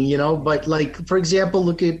you're saying, but like, for example,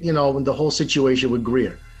 look at, the whole situation with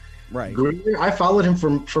Greer. Right. Greer, I followed him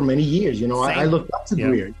for many years. I looked up to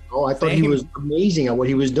Greer. I thought he was amazing at what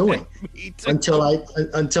he was doing until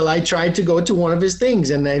I tried to go to one of his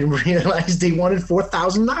things and then realized they wanted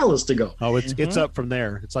 $4,000 to go. Oh, it's up from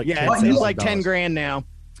there. It's like it's like $10,000 now.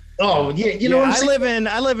 Oh yeah, you know what I'm saying?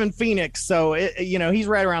 I live in Phoenix, so he's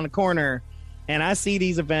right around the corner, and I see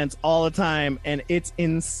these events all the time, and it's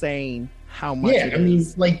insane how much. Yeah, I mean,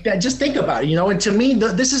 like that. Just think about it, And to me,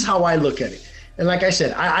 this is how I look at it. And like I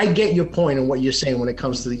said, I get your point and what you're saying when it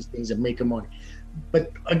comes to these things and making money.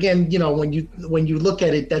 But again, when you look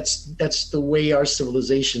at it, that's the way our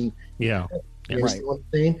civilization. Yeah. You know what I'm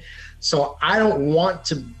saying? So I don't want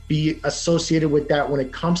to be associated with that when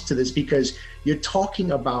it comes to this, because you're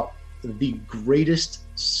talking about the greatest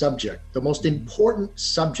subject, the most important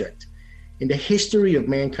subject in the history of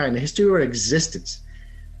mankind, the history of our existence.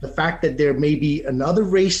 The fact that there may be another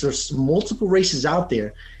race or multiple races out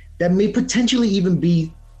there that may potentially even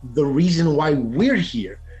be the reason why we're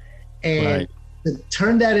here. And to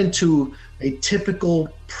turn that into a typical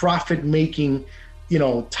profit-making,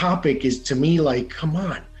 topic is, to me, like, come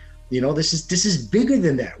on, this is bigger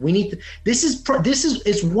than that. We need to,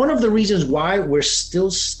 it's one of the reasons why we're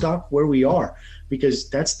still stuck where we are,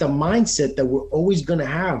 because that's the mindset that we're always going to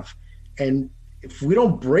have. And if we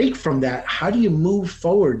don't break from that, how do you move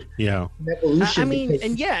forward? Yeah. I mean,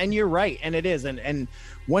 and you're right. And it is. And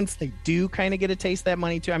once they do kind of get a taste of that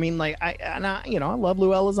money too, I mean, like I love Lou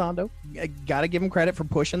Elizondo. I got to give him credit for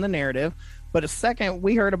pushing the narrative. But a second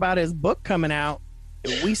we heard about his book coming out,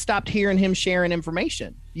 we stopped hearing him sharing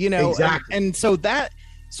information, Exactly. And so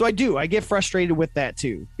I get frustrated with that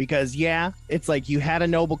too, because it's like you had a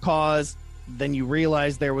noble cause, then you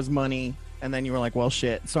realized there was money, and then you were like, well,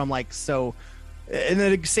 shit. So I'm like, and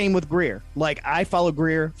then the same with Greer. Like, I follow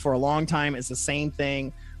Greer for a long time. It's the same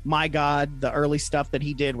thing. My God, the early stuff that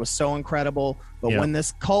he did was so incredible. But when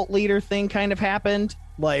this cult leader thing kind of happened,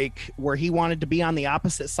 like where he wanted to be on the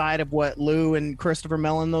opposite side of what Lou and Christopher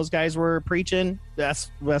Mellon, those guys were preaching, that's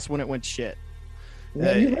when it went shit.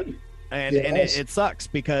 It sucks,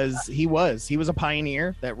 because he was a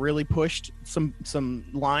pioneer that really pushed some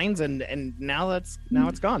lines, and now it's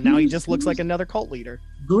gone. Now he just looks like another cult leader.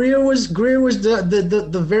 Greer was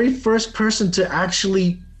the very first person to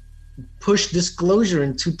actually push disclosure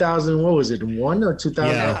in 2000. What was it, 1 or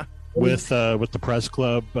 2000? Yeah, with the press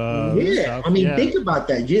club. Stuff. I mean, think about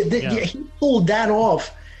that. He pulled that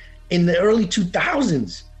off in the early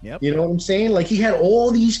 2000s. Yep. You know what I'm saying? Like, he had all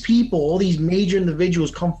these people, all these major individuals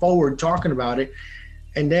come forward talking about it,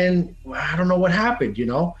 and then I don't know what happened.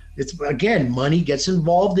 It's, again, money gets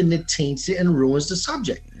involved and it taints it and ruins the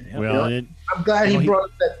subject. Well, I'm glad he brought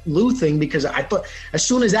up that Lou thing, because I thought as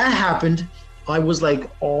soon as that happened, I was like,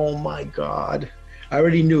 oh my God. I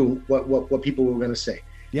already knew what people were going to say.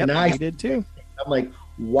 Yeah, I did too. I'm like,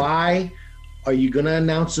 why are you going to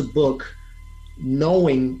announce a book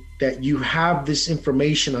knowing that you have this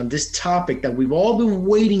information on this topic that we've all been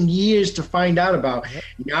waiting years to find out about? Yep.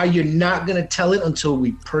 Now you're not going to tell it until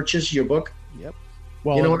we purchase your book? Yep.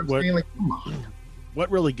 Well, you know what I'm saying? Like, come on. What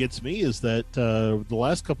really gets me is that the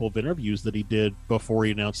last couple of interviews that he did before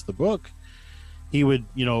he announced the book, he would,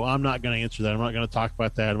 I'm not going to answer that. I'm not going to talk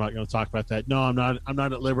about that. I'm not going to talk about that. No, I'm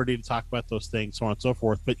not at liberty to talk about those things, so on and so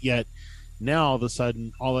forth. But yet now all of a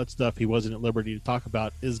sudden, all that stuff he wasn't at liberty to talk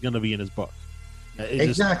about is going to be in his book.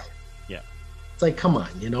 Exactly. Yeah. It's like, come on,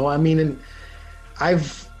 I mean, and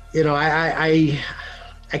I've, I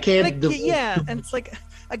can't. And it's like,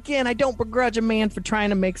 again, I don't begrudge a man for trying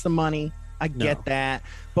to make some money. I get that.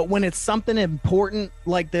 But when it's something important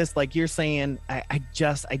like this, like you're saying, I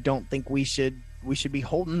don't think we should be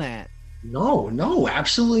holding that. No,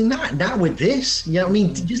 absolutely not. Not with this. You know what I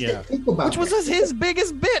mean? Just think about it. Which was his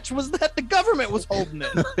biggest bitch, was that the government was holding it.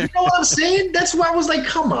 You know what I'm saying? That's why I was like,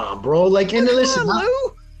 come on, bro. Like, and listen,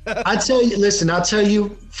 I'll tell you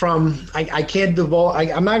from, I can't divulge,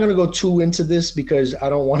 I'm not going to go too into this because I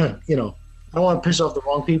don't want to, I don't want to piss off the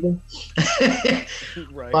wrong people.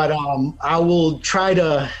 Right. But I will try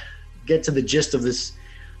to get to the gist of this.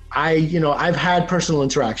 I've had personal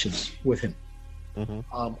interactions with him.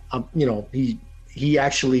 Mm-hmm. He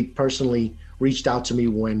actually personally reached out to me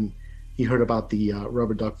when he heard about the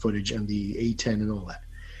rubber duck footage and the A10 and all that.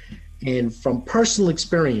 And from personal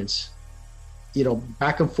experience,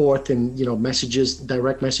 back and forth and,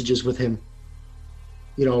 direct messages with him,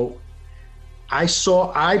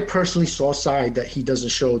 I personally saw a side that he doesn't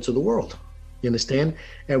show to the world. You understand?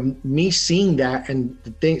 And me seeing that and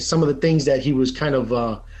some of the things that he was kind of,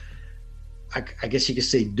 I guess you could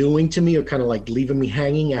say doing to me, or kind of like leaving me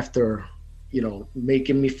hanging after,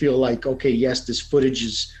 making me feel like, okay, yes, this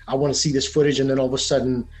footage I want to see this footage. And then all of a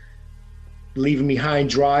sudden leaving me high and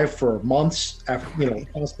dry for months after,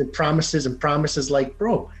 constant promises. Like,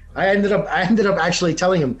 bro, I ended up actually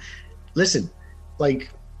telling him, listen, like,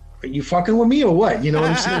 are you fucking with me or what? You know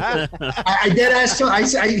what I'm saying? I did ask him.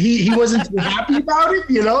 He wasn't too happy about it,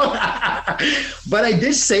 But I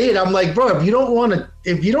did say it. I'm like, bro, if you don't want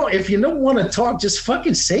to talk, just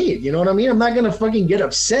fucking say it. You know what I mean? I'm not gonna fucking get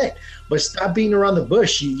upset. But stop beating around the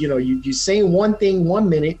bush. You're saying one thing 1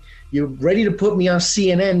 minute, you're ready to put me on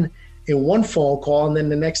CNN in one phone call, and then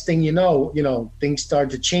the next thing you know, things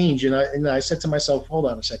start to change. And I said to myself, hold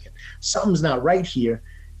on a second, something's not right here,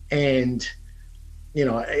 and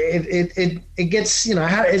it gets,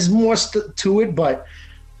 there's more to it, but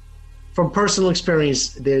from personal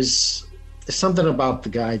experience, there's something about the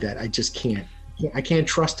guy that I just can't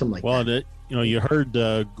trust him like that. Well, you heard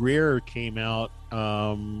Greer came out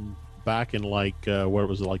back in like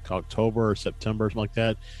October or September, something like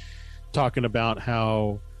that, talking about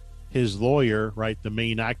how his lawyer, right, the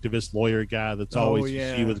main activist lawyer guy that's always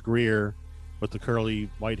you see with Greer with the curly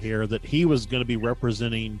white hair, that he was going to be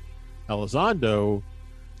representing Elizondo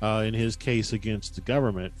in his case against the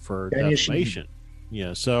government for defamation.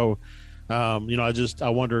 Yeah. So, I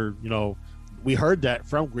wonder, we heard that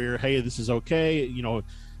from Greer. Hey, this is okay.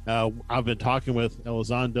 I've been talking with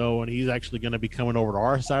Elizondo, and he's actually going to be coming over to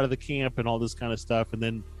our side of the camp and all this kind of stuff.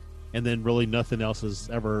 And then really nothing else has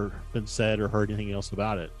ever been said or heard anything else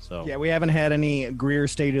about it. So yeah, we haven't had any Greer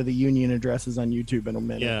State of the Union addresses on YouTube in a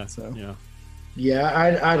minute. Yeah. So yeah.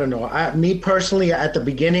 Yeah, I don't know. Me personally, at the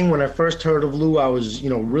beginning, when I first heard of Lou, I was,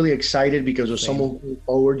 really excited because of someone moving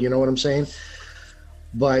forward, you know what I'm saying?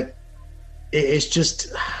 But it's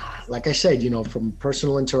just, like I said, from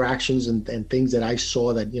personal interactions and things that I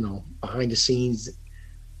saw that, behind the scenes,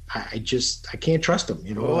 I can't trust him,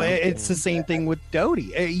 Well, it's the same thing with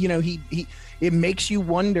Doty. It makes you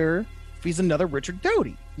wonder if he's another Richard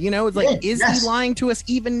Doty. It's like, is he lying to us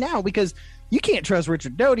even now? Because you can't trust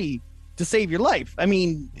Richard Doty to save your life. I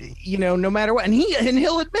mean, no matter what, and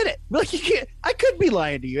he'll admit it. Like, I could be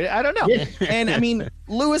lying to you. I don't know. Yeah. And I mean,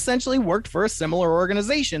 Lou essentially worked for a similar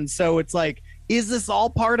organization. So it's like, is this all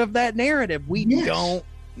part of that narrative? We don't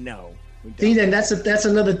know. See, then that's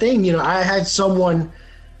another thing. I had someone,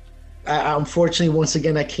 unfortunately, once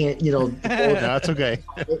again, I can't, no, it's okay.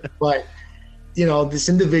 But, this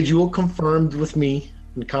individual confirmed with me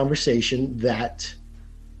in conversation that,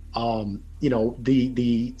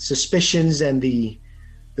 the suspicions and the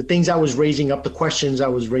things I was raising up, the questions I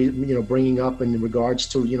was bringing up in regards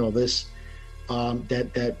to, this,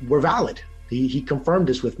 that were valid. He confirmed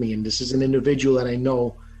this with me, and this is an individual that I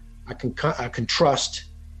know I can trust.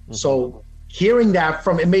 Mm-hmm. So hearing that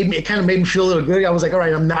from it kind of made me feel a little good. I was like, all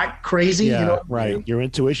right, I'm not crazy. Yeah, right. Your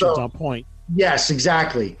intuition's on point. Yes,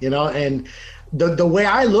 exactly. And the way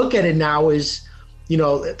I look at it now is,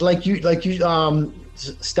 like you,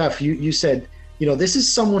 Steph, you said, this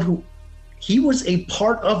is someone who, he was a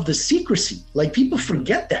part of the secrecy. Like, people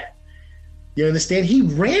forget that. You understand? He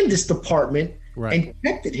ran this department and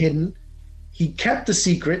kept it hidden. He kept the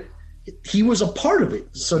secret. He was a part of it.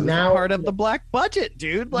 So now, part of the black budget,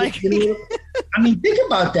 dude. Like, I mean, think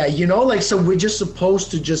about that. So we're just supposed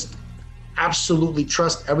to just absolutely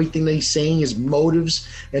trust everything that he's saying, his motives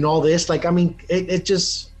and all this. Like, I mean, it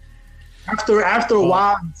just. After a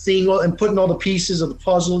while, seeing and putting all the pieces of the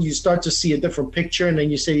puzzle, you start to see a different picture, and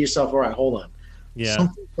then you say to yourself, all right, hold on. Yeah.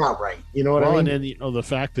 Something's not right. You know what I mean? And then, the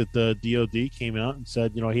fact that the DOD came out and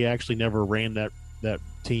said, he actually never ran that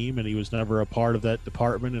team, and he was never a part of that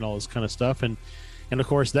department and all this kind of stuff. And, and of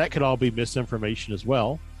course that could all be misinformation as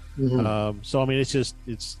well. So I mean, it's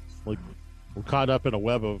like we're caught up in a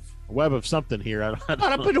web of something here. Caught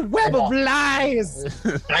up in a web of lies.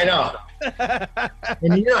 I know.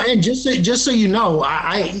 And just so you know,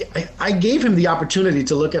 I gave him the opportunity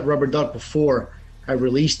to look at Rubber Duck before I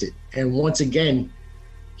released it, and once again,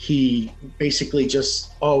 he basically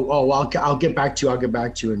just I'll get back to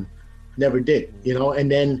you, and never did,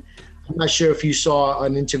 And then I'm not sure if you saw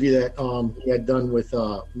an interview that he had done with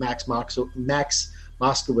Max Moskowitz.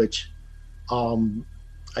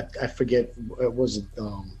 I forget, was it?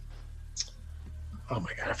 Oh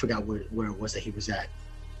my God, I forgot where it was that he was at.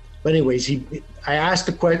 But anyways, I asked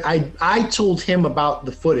the question. I told him about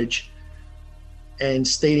the footage, and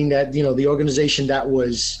stating that the organization that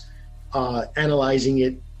was analyzing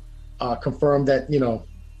it confirmed that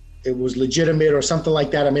it was legitimate or something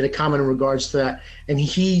like that. I made a comment in regards to that, and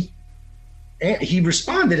he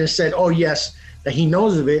responded and said, "Oh yes, that he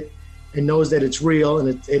knows of it and knows that it's real and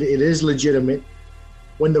it is legitimate."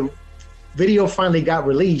 When the video finally got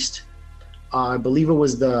released, I believe it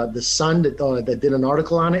was the Sun that did an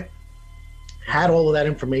article on it, had all of that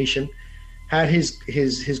information, had his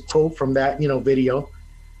quote from that video,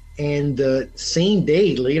 and the same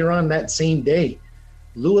day, later on that same day,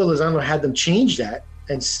 Lou Elizondo had them change that,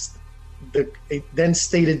 and it then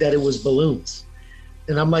stated that it was balloons.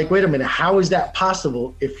 And I'm like, wait a minute, how is that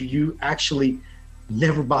possible if you actually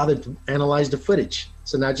never bothered to analyze the footage?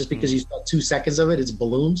 So not just because you saw 2 seconds of it, it's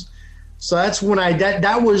balloons. So that's when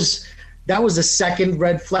that was the second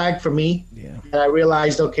red flag for me. Yeah. And I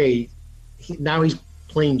realized, okay, now he's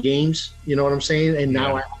playing games. You know what I'm saying? And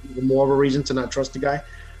now I have even more of a reason to not trust the guy.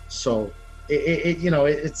 So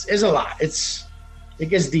it's a lot. It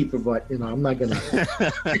gets deeper, but I'm not gonna.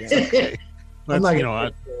 Okay. I'm not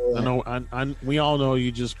gonna. I know. We all know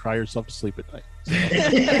you just cry yourself to sleep at night.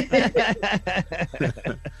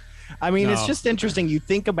 I mean, it's just interesting. You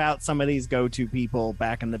think about some of these go-to people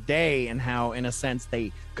back in the day and how, in a sense,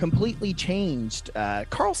 they completely changed.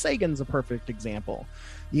 Carl Sagan's a perfect example,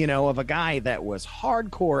 of a guy that was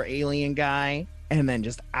hardcore alien guy and then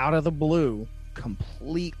just out of the blue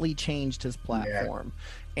completely changed his platform.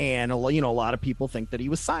 Yeah. And, a lot of people think that he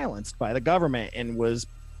was silenced by the government and was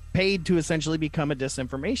paid to essentially become a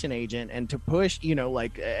disinformation agent and to push,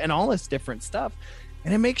 and all this different stuff.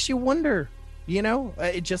 And it makes you wonder.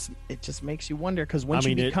 It just makes you wonder, because once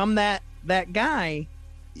you become that guy,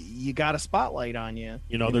 you got a spotlight on you.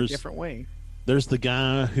 In a different way. There's the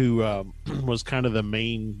guy who was kind of the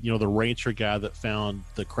main, the rancher guy that found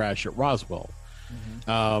the crash at Roswell.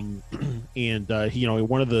 And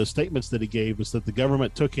one of the statements that he gave was that the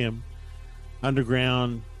government took him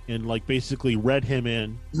underground and basically read him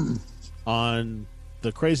in on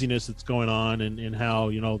the craziness that's going on and how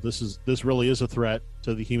this really is a threat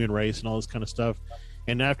to the human race and all this kind of stuff.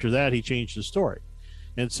 And after that, he changed his story.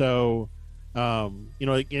 And so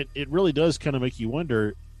it really does kind of make you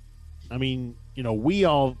wonder. I mean, we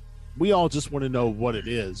all just want to know what it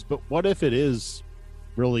is, but what if it is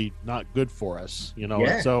really not good for us?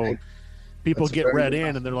 So people get read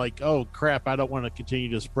in and they're like, oh crap, I don't want to continue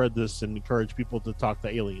to spread this and encourage people to talk to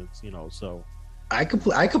aliens. So I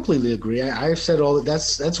completely agree. I've said all that.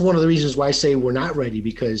 That's one of the reasons why I say we're not ready,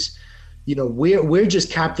 because we're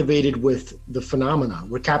just captivated with the phenomena.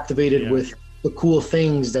 We're captivated with the cool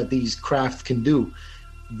things that these craft can do.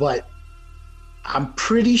 But I'm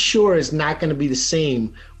pretty sure it's not going to be the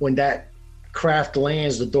same when that craft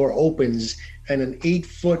lands, the door opens, and an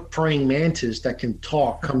 8-foot praying mantis that can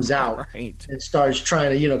talk comes out and starts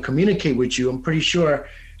trying to communicate with you. I'm pretty sure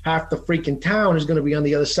half the freaking town is going to be on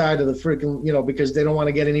the other side of the freaking, because they don't want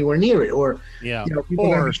to get anywhere near it, or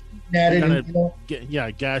people are shooting at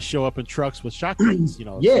it. Guys show up in trucks with shotguns.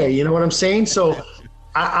 Yeah, you know what I'm saying. So,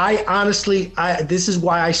 I honestly, this is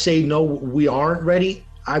why I say no, we aren't ready.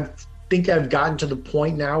 I think I've gotten to the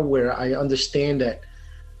point now where I understand that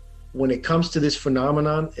when it comes to this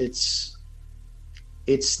phenomenon, it's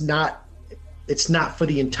not for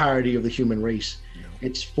the entirety of the human race. No.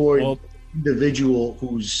 It's for individual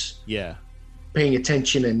who's paying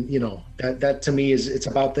attention, and that to me it's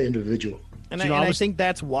about the individual. And I think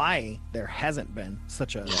that's why there hasn't been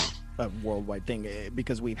such a worldwide thing,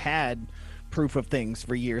 because we've had proof of things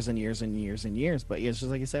for years and years and years and years, but it's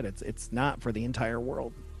just like you said, it's not for the entire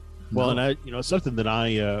world. Well, and something that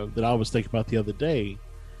I was thinking about the other day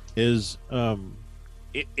is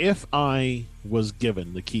if I was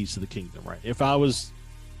given the keys to the kingdom, right? If I was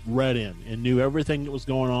read in and knew everything that was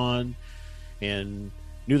going on and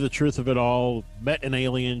knew the truth of it all, met an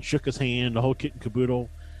alien, shook his hand, the whole kit and caboodle,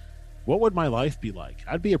 what would my life be like?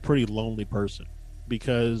 I'd be a pretty lonely person,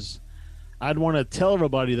 because I'd want to tell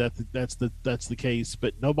everybody that that's the case,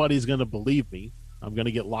 but nobody's going to believe me. I'm going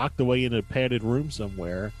to get locked away in a padded room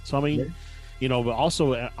somewhere. So I mean, but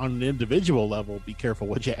also on an individual level, be careful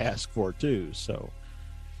what you ask for too. So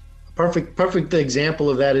perfect example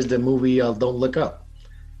of that is the movie Don't Look Up.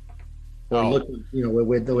 Or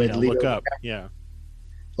Look Up. Yeah.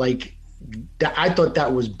 Like I thought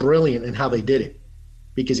that was brilliant in how they did it,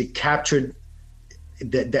 because it captured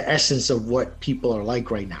the essence of what people are like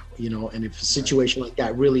right now, and if a situation like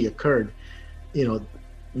that really occurred,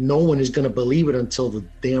 no one is going to believe it until the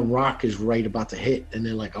damn rock is right about to hit, and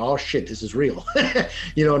they're like, oh shit, this is real.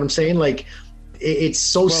 You know what I'm saying? Like it's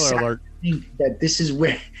so sad to think that this is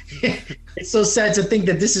where it's so sad to think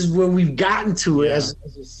that this is where we've gotten to as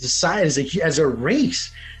a society, as a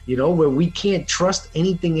race, where we can't trust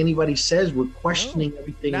anything anybody says. We're questioning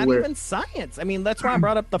everything. Not even science. I mean, that's why I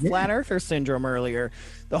brought up the flat earther syndrome earlier.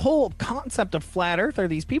 The whole concept of flat earther,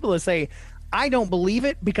 these people that say, I don't believe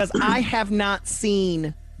it because I have not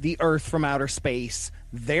seen the earth from outer space.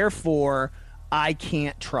 Therefore, I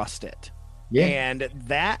can't trust it. Yeah. And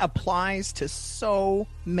that applies to so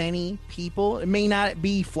many people. It may not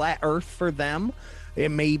be flat earth for them. It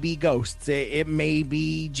may be ghosts. It may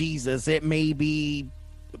be Jesus. It may be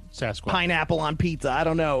Sasquatch. Pineapple on pizza. I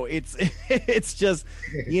don't know. It's just,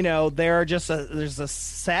 there's a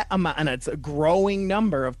set amount, and it's a growing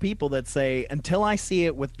number of people that say, until I see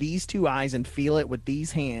it with these two eyes and feel it with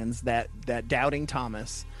these hands, that doubting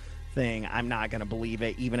Thomas thing, I'm not going to believe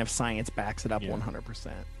it, even if science backs it up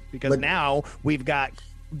 100%. Because now we've got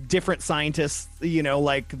different scientists,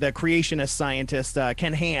 like the creationist scientist,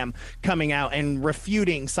 Ken Ham, coming out and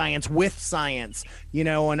refuting science with science,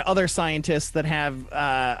 and other scientists that have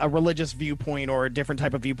a religious viewpoint or a different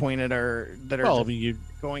type of viewpoint that are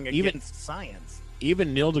going against science.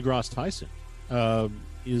 Even Neil deGrasse Tyson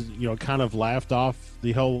is, kind of laughed off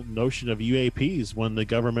the whole notion of UAPs when the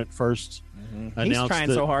government first announced. He's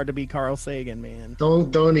trying so hard to be Carl Sagan, man.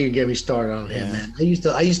 Don't even get me started on him, man. I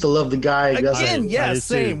used to love the guy. Again,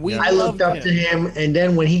 same. I looked up to him, and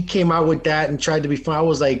then when he came out with that and tried to be fun, I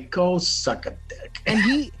was like, go suck a dick.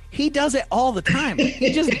 And he does it all the time.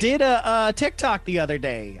 He just did a TikTok the other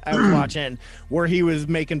day I was watching where he was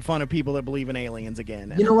making fun of people that believe in aliens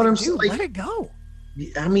again. And what I'm saying? Let it go.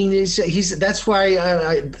 I mean, he's that's why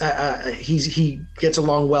he gets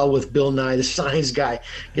along well with Bill Nye, the science guy,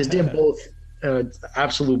 because they're both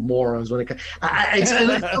absolute morons when it comes. It's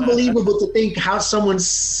unbelievable to think how someone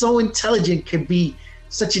so intelligent can be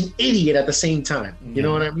such an idiot at the same time. You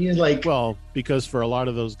know what I mean? Like, well, because for a lot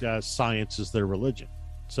of those guys, science is their religion.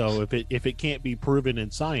 So if it can't be proven in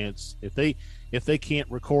science, if they can't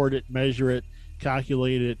record it, measure it,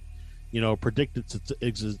 calculate it, predict its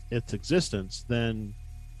existence, then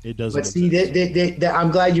it doesn't. But see,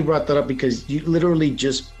 I'm glad you brought that up, because you literally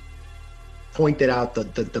just pointed out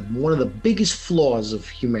the one of the biggest flaws of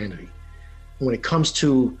humanity when it comes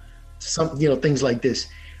to some things like this.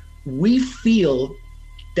 We feel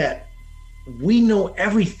that we know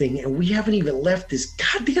everything, and we haven't even left this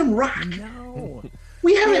goddamn rock. No,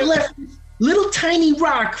 we haven't left this little tiny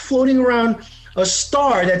rock floating around a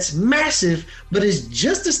star that's massive, but is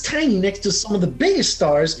just as tiny next to some of the biggest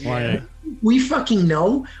stars. Right. We fucking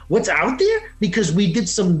know what's out there because we did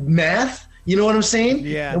some math. You know what I'm saying?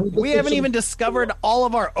 Yeah. We haven't even discovered all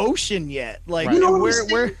of our ocean yet. Like, right.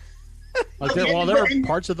 we're like there are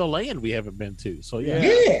parts of the land we haven't been to. So yeah.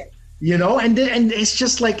 And it's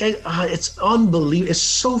just like it's unbelievable. It's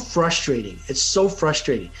so frustrating. It's so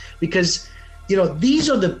frustrating because these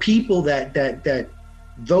are the people that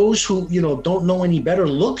those who don't know any better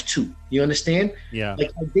look to. You understand? Yeah.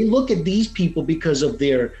 Like they look at these people because of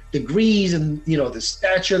their degrees and the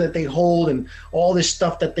stature that they hold and all this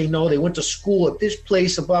stuff that they know. They went to school at this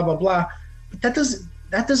place, blah blah blah. But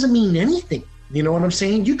that doesn't mean anything. You know what I'm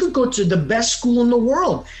saying? You could go to the best school in the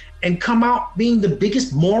world and come out being the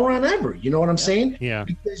biggest moron ever. You know what I'm saying? Yeah.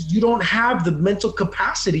 Because you don't have the mental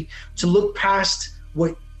capacity to look past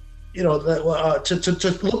what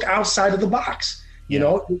to look outside of the box.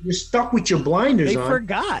 You're stuck with your blinders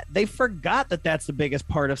on. They forgot that that's the biggest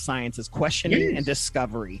part of science is questioning and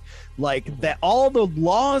discovery. Like that all the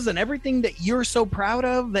laws and everything that you're so proud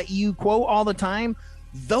of that you quote all the time,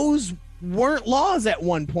 those weren't laws at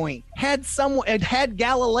one point. Had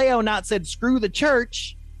Galileo not said screw the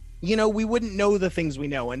church, we wouldn't know the things we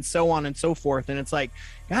know, and so on and so forth. And it's like,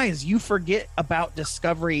 guys, you forget about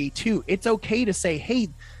discovery too. It's okay to say, hey,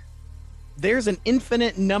 there's an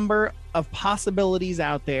infinite number of possibilities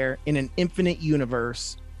out there in an infinite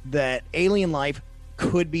universe that alien life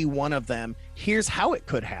could be one of them. Here's how it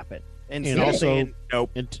could happen. and also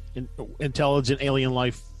intelligent alien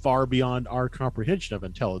life far beyond our comprehension of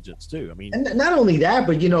intelligence too. I mean, and not only that,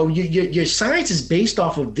 but your science is based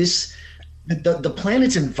off of the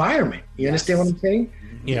planet's environment. You understand what I'm saying?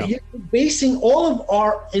 Yeah. You're basing all of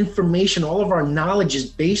our information, all of our knowledge is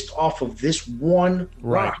based off of this one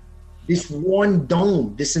rock, this one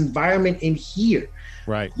dome, this environment in here.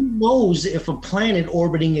 Right. Who knows if a planet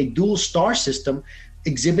orbiting a dual star system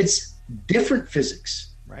exhibits different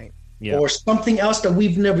physics? Right. Yeah. Or something else that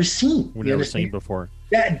we've never seen. We've never seen before.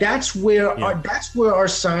 That's where our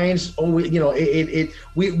science always,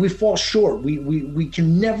 we fall short. We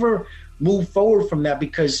can never move forward from that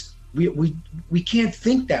because we can't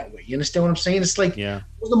think that way. You understand what I'm saying? It's like one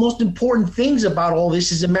of the most important things about all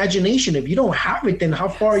this is imagination. If you don't have it, then how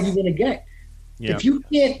far are you going to get? Yeah.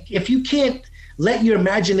 If you can't let your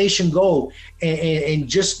imagination go and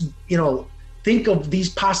just think of these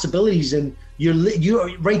possibilities, and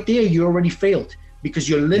you're right there. You already failed because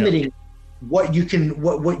you're limiting what you can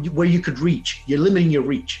where you could reach. You're limiting your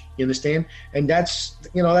reach. You understand? And that's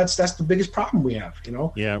the biggest problem we have.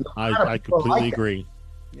 Yeah, I completely agree.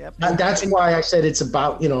 Yep. That's why I said it's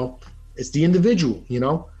about it's the individual.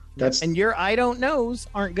 And your I don't knows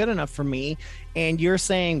aren't good enough for me. And you're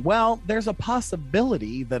saying, well, there's a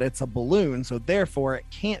possibility that it's a balloon, so therefore it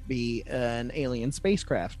can't be an alien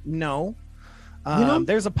spacecraft. No.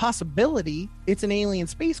 There's a possibility it's an alien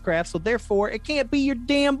spacecraft, so therefore it can't be your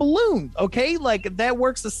damn balloon. Okay, like that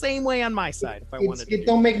works the same way on my side. If I wanted to,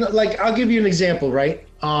 don't make like I'll give you an example, right?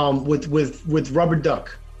 With Rubber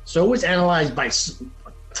Duck, so it was analyzed by a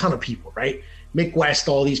ton of people, right? Mick West,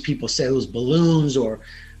 all these people said it was balloons or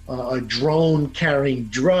a drone carrying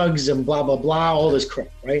drugs and blah blah blah, all this crap,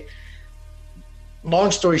 right? Long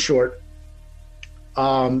story short,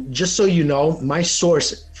 just so you know, my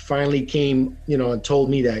source finally came, and told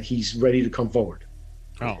me that he's ready to come forward.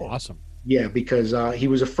 Oh, awesome. Yeah, because he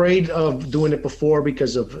was afraid of doing it before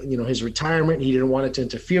because of, his retirement. He didn't want it to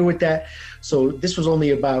interfere with that. So this was only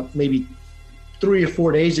about maybe 3 or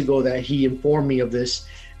 4 days ago that he informed me of this.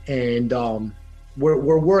 And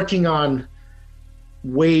we're working on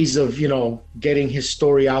ways of, getting his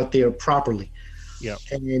story out there properly. Yeah.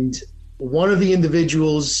 And one of the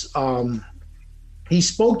individuals, he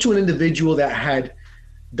spoke to an individual that had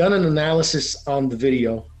done an analysis on the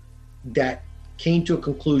video that came to a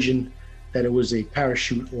conclusion that it was a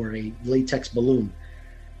parachute or a latex balloon.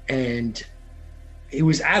 And he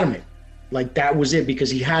was adamant, like that was it, because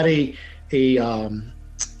he had a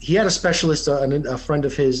specialist, a friend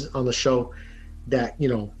of his on the show that,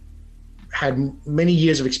 had many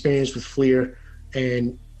years of experience with FLIR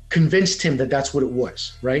and convinced him that that's what it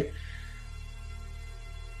was, right?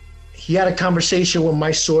 He had a conversation with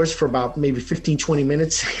my source for about maybe 15, 20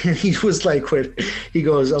 minutes. And he was like, he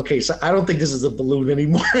goes, okay, so I don't think this is a balloon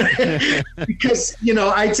anymore. Because,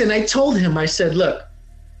 I told him, I said, look,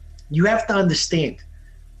 you have to understand,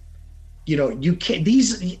 you can't,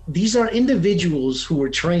 these are individuals who were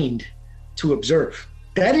trained to observe.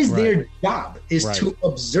 That is their job, is to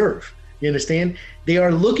observe. You understand? They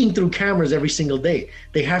are looking through cameras every single day.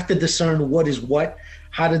 They have to discern what is what,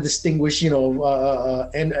 how to distinguish, and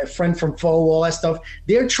a friend from foe, all that stuff.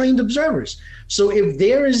 They're trained observers. So if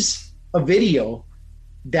there is a video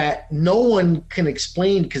that no one can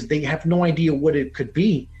explain because they have no idea what it could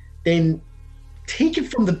be, then take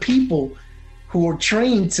it from the people who are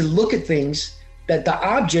trained to look at things that the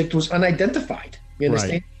object was unidentified. You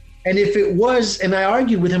understand? Right. And if it was, and I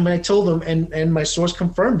argued with him and I told him, and my source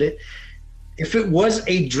confirmed it, if it was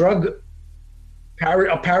a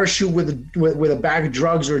parachute with a bag of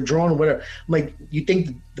drugs or a drone or whatever, I'm like, you think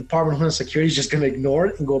the Department of Homeland Security is just going to ignore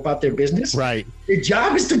it and go about their business? Right. Their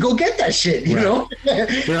job is to go get that shit, you know?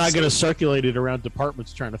 They're not going to circulate it around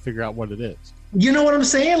departments trying to figure out what it is. You know what I'm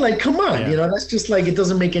saying? Like, come on, that's just like, it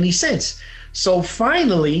doesn't make any sense. So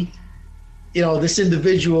finally, this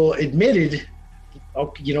individual admitted,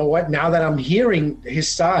 okay, you know what? Now that I'm hearing his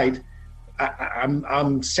side,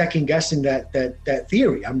 I'm second guessing that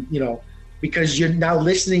theory. Because you're now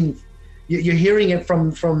listening, you're hearing it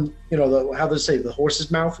from how they say, the horse's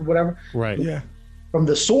mouth or whatever. Right. Yeah. From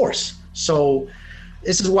the source. So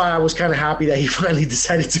this is why I was kind of happy that he finally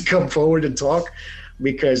decided to come forward and talk,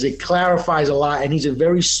 because it clarifies a lot. And he's a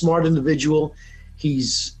very smart individual.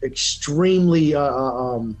 He's extremely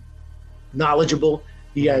knowledgeable.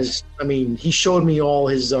 He has, he showed me all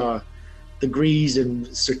his degrees and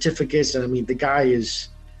certificates. And the guy is,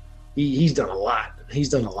 he's done a lot. He's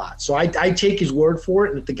done a lot. So I take his word for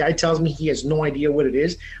it. And if the guy tells me he has no idea what it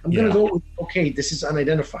is, I'm going to go with, okay, this is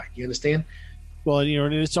unidentified. You understand? Well,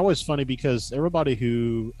 and it's always funny because everybody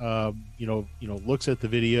who, looks at the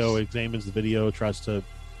video, examines the video, tries to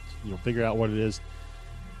figure out what it is.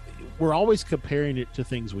 We're always comparing it to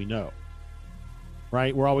things we know,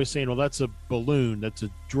 right? We're always saying, well, that's a balloon, that's a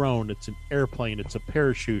drone, it's an airplane, it's a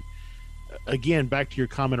parachute. Again, back to your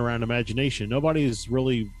comment around imagination, nobody is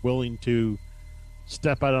really willing to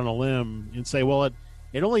step out on a limb and say, well,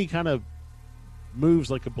 it only kind of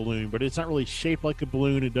moves like a balloon, but it's not really shaped like a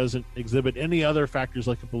balloon. It doesn't exhibit any other factors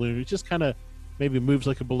like a balloon. It just kind of maybe moves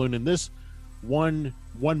like a balloon in this 1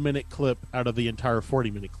 minute clip out of the entire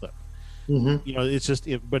 40-minute clip. Mm-hmm. It's just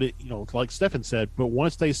like Stefan said, but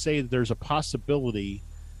once they say that there's a possibility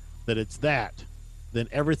that it's that, then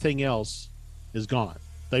everything else is gone.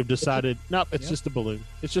 They've decided, nope, it's just a balloon,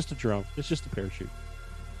 it's just a drone, it's just a parachute.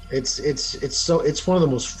 It's one of the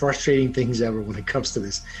most frustrating things ever when it comes to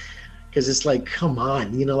this, because it's like, come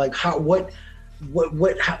on, like what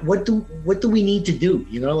do we need to do?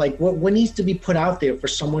 Like what needs to be put out there for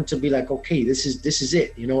someone to be like, okay, this is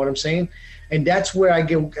it. You know what I'm saying? And that's where I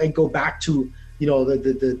go back to,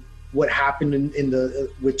 the what happened in the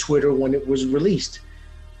with Twitter when it was released.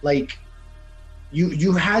 Like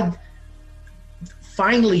you had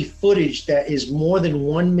finally footage that is more than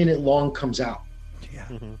 1 minute long comes out. Yeah.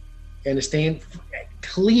 Mm-hmm. Understand?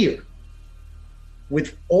 Clear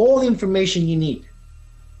with all the information you need.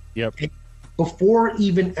 Yep. And before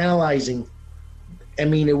even analyzing, I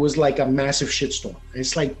mean, it was like a massive shitstorm.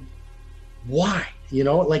 It's like, why?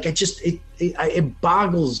 Like it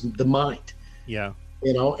boggles the mind. Yeah.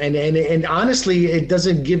 And honestly, it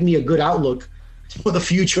doesn't give me a good outlook for the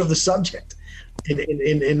future of the subject.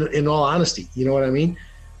 In all honesty, you know what I mean?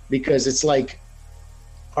 Because it's like,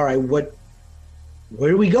 all right, where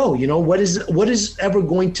do we go? What is ever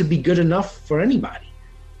going to be good enough for anybody?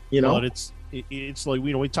 Well, it's like,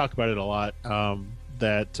 we talk about it a lot,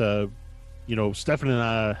 that Stefan and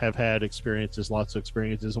I have had lots of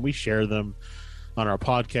experiences, and we share them on our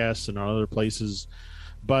podcasts and on other places.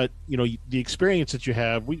 But the experience that you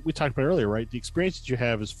have, we talked about earlier, right? The experience that you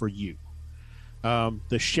have is for you.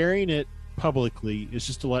 The sharing it publicly is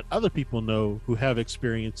just to let other people know who have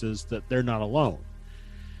experiences that they're not alone.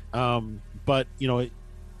 But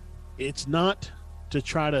it's not to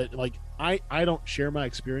try to, like, I don't share my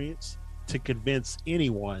experience to convince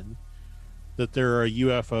anyone that there are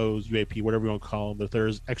UFOs, UAP, whatever you want to call them, that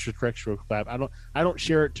there's extraterrestrial craft. I don't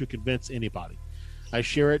share it to convince anybody. I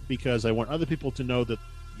share it because I want other people to know that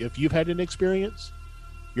if you've had an experience,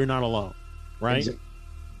 you're not alone, right? Exactly.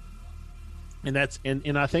 And that's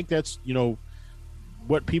and I think that's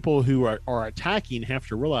what people who are attacking have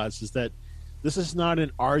to realize is that this is not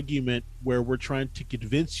an argument where we're trying to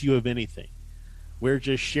convince you of anything. We're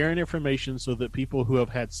just sharing information so that people who have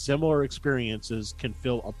had similar experiences can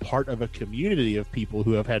feel a part of a community of people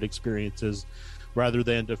who have had experiences, rather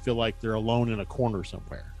than to feel like they're alone in a corner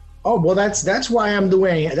somewhere. Oh, well, that's why I'm the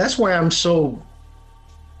way. That's why I'm so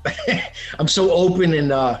I'm so open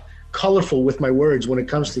and colorful with my words when it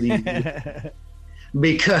comes to these,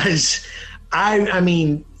 because I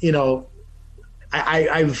mean,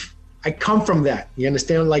 I come from that. You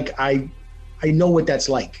understand? Like I know what that's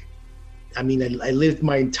like. I mean, I lived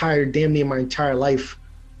damn near my entire life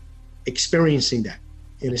experiencing that.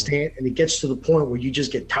 You understand? And it gets to the point where you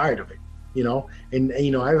just get tired of it. And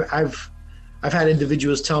I've had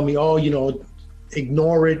individuals tell me, oh,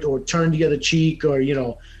 ignore it or turn the other cheek, or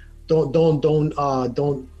don't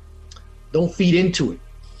feed into it.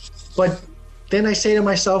 But then I say to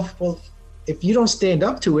myself, well, if you don't stand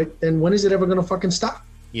up to it, then when is it ever going to fucking stop?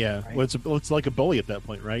 Yeah, right? Well, it's like a bully at that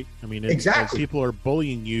point, right? I mean, exactly. People are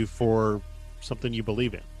bullying you for something you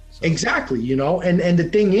believe in. So. Exactly, and the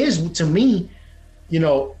thing is, to me,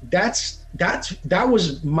 that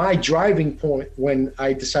was my driving point when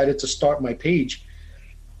I decided to start my page.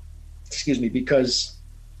 Excuse me, because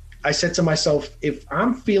I said to myself, if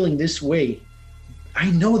I'm feeling this way, I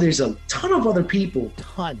know there's a ton of other people,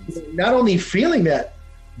 not only feeling that,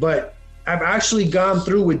 but I've actually gone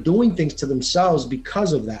through with doing things to themselves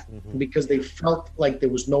because of that, because they felt like there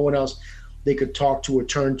was no one else they could talk to or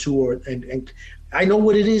turn to, and I know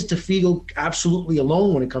what it is to feel absolutely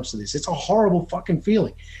alone when it comes to this. It's a horrible fucking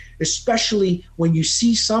feeling, especially when you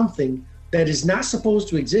see something that is not supposed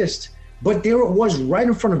to exist, but there it was right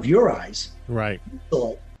in front of your eyes. Right.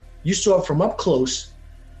 You saw it from up close,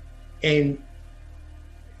 and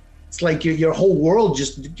it's like your whole world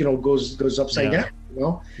just goes upside down.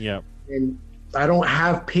 Yeah. And I don't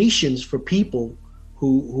have patience for people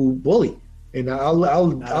who bully, and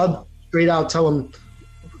I'll straight out tell them,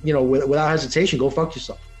 without hesitation, go fuck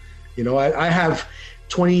yourself. I have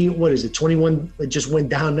 21, it just went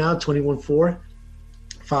down now, 21.4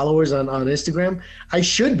 followers on Instagram. I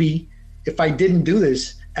should be, if I didn't do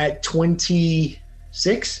this, at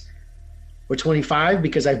 26, or 25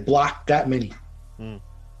 because I've blocked that many.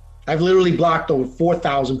 I've literally blocked over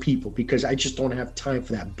 4,000 people because I just don't have time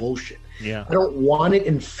for that bullshit. Yeah. I don't want it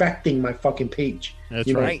infecting my fucking page. That's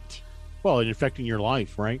you know? Right. Well, and affecting your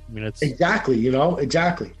life, right? I mean, it's Exactly,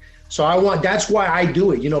 exactly. So that's why I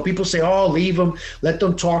do it. People say, oh, leave them, let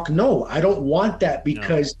them talk. No, I don't want that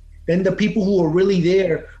because then the people who are really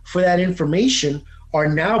there for that information are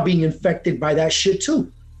now being infected by that shit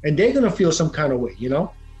too. And they're going to feel some kind of way,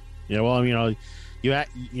 Yeah, well, I mean, I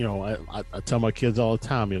tell my kids all the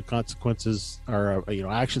time, consequences are,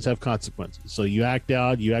 actions have consequences. So you act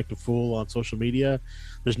out, you act a fool on social media.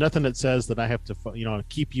 There's nothing that says that I have to,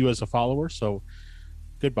 keep you as a follower. So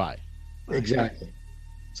goodbye. Exactly.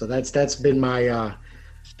 So that's been my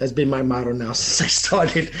motto now since I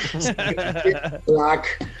started. Block.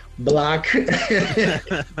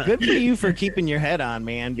 Good for you for keeping your head on,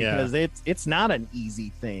 man, because it's not an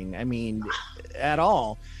easy thing. I mean, at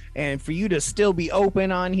all. And for you to still be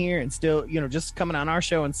open on here and still, just coming on our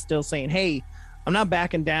show and still saying, hey, I'm not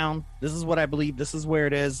backing down. This is what I believe. This is where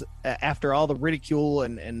it is. After all the ridicule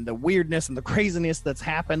and the weirdness and the craziness that's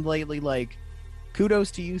happened lately, like,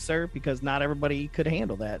 kudos to you, sir, because not everybody could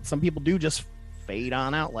handle that. Some people do just fade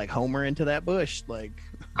on out like Homer into that bush. Like,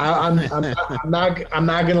 I'm not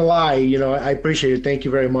gonna lie. I appreciate it. Thank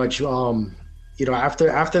you very much. After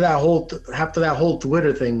that whole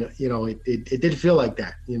Twitter thing, it did feel like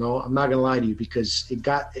that. I'm not gonna lie to you because it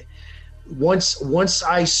got once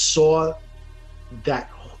I saw that,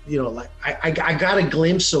 I got a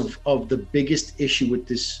glimpse of the biggest issue with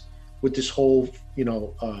this whole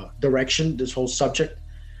direction, this whole subject,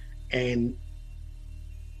 and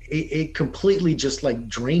it completely just like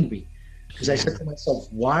drained me because I said to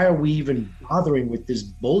myself, why are we even bothering with this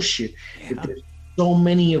bullshit if there's so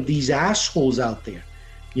many of these assholes out there?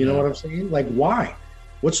 You know what I'm saying? Like, why?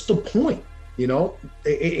 What's the point?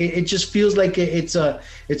 It just feels like it's a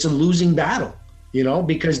losing battle,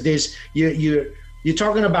 because there's you're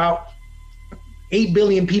talking about 8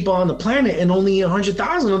 billion people on the planet and only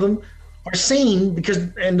 100,000 of them are sane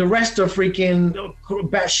and the rest are freaking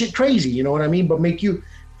batshit crazy. You know what I mean? But make you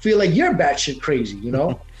feel like you're batshit crazy.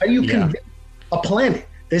 How do you convince a planet?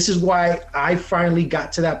 This is why I finally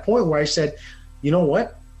got to that point where I said, you know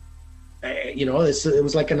what? It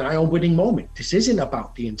was like an eye-opening moment. This isn't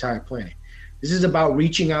about the entire planet. This is about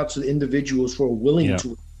reaching out to the individuals who are willing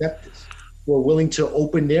to accept this, who are willing to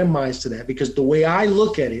open their minds to that. Because the way I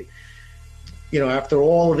look at it, after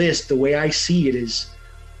all of this, the way I see it is,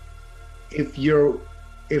 if you're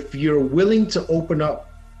willing to open up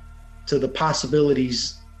to the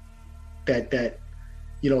possibilities that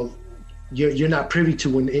you're not privy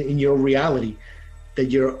to in your reality, that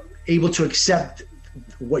you're able to accept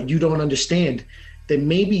what you don't understand, then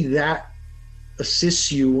maybe that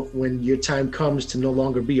assists you when your time comes to no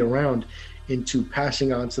longer be around into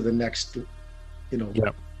passing on to the next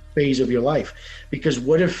phase of your life. Because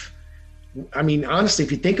honestly,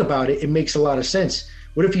 if you think about it, it makes a lot of sense.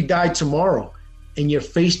 What if you died tomorrow and you're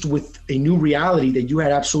faced with a new reality that you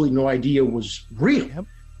had absolutely no idea was real?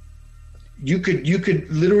 You could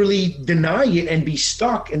literally deny it and be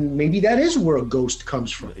stuck, and maybe that is where a ghost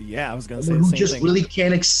comes from. Yeah, I was gonna say who just really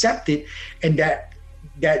can't accept it, and that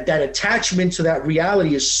attachment to that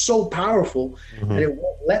reality is so powerful that it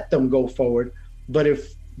won't let them go forward. But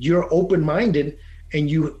if you're open-minded and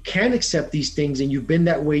you can accept these things, and you've been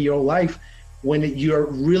that way your life, when you're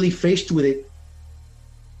really faced with it,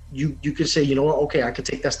 you could say, you know what, okay, I could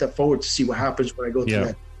take that step forward to see what happens when I go through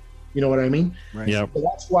that. You know what I mean? Right. Yeah.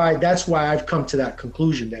 So that's why I've come to that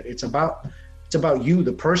conclusion that it's about you,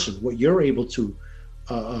 the person, what you're able to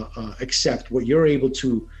accept, what you're able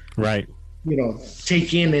to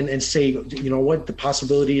take in and say, you know what, the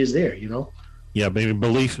possibility is there. Yeah, maybe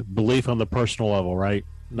belief on the personal level, right?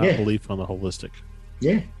 Not belief on the holistic.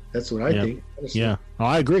 Yeah, that's what I think. Honestly. Yeah,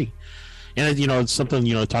 I agree. And it's something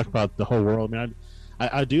talk about the whole world. I mean,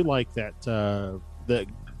 I do like that.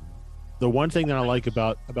 The one thing that I like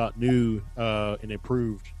about new and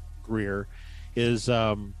improved Greer is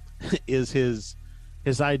his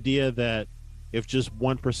idea that if just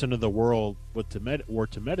 1% of the world were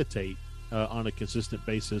to meditate on a consistent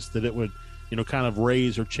basis, that it would kind of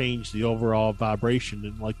raise or change the overall vibration,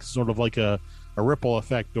 and like sort of like a ripple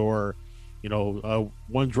effect, or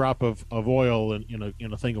one drop of oil in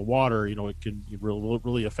a thing of water, it can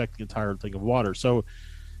really affect the entire thing of water. So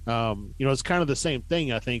it's kind of the same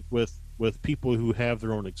thing, I think, with people who have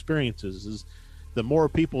their own experiences. Is the more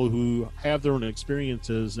people who have their own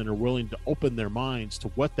experiences and are willing to open their minds to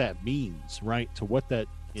what that means, right, to what that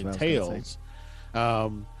entails,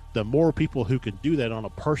 the more people who can do that on a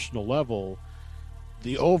personal level,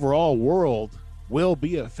 the overall world will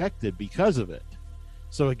be affected because of it.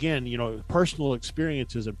 So again, personal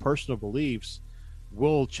experiences and personal beliefs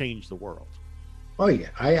will change the world. Oh yeah,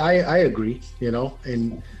 I agree.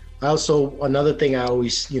 And I also, another thing I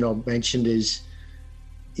always mentioned is,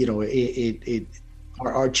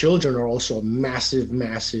 our children are also a massive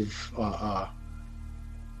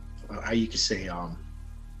how you could say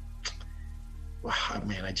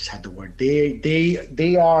man, I just had the word.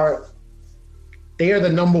 They are the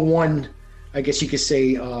number one, I guess you could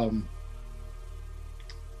say.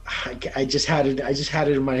 I just had it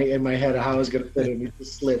in my head how I was gonna put it. It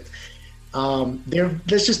just slipped.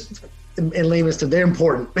 That's just in layman's terms, they're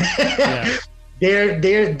important. Yeah. They're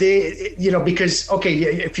because okay,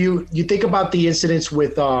 if you think about the incidents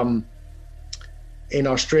with in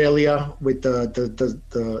Australia with the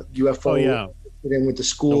UFO. Oh yeah. Then with the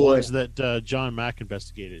school, the ones that John Mack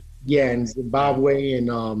investigated. Yeah, in Zimbabwe and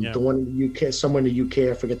the one in the UK, somewhere in the UK,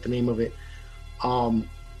 I forget the name of it.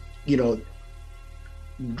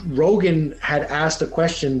 Rogan had asked a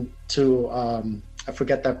question to I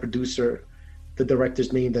forget that producer, the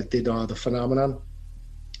director's name that did the Phenomenon.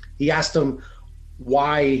 He asked him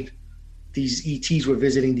why these ETs were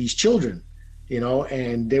visiting these children,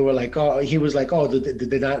 and they were like, oh, he was like, oh, did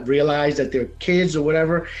they not realize that they're kids or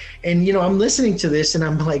whatever? And, I'm listening to this and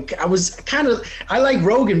I'm like, I like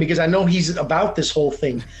Rogan because I know he's about this whole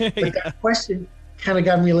thing. But that question kind of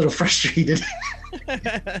got me a little frustrated.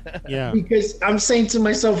 Yeah. Because I'm saying to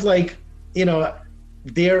myself, like,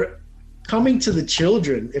 they're coming to the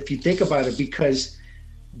children, if you think about it, because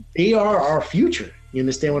they are our future. You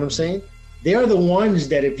understand what I'm saying? They are the ones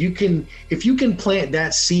that if you can plant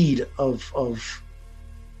that seed of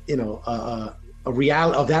that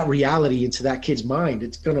reality into that kid's mind,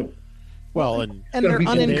 it's gonna. Well, and they're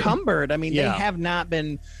unencumbered. I mean, they have not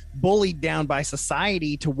been bullied down by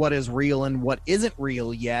society to what is real and what isn't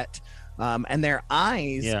real yet. And their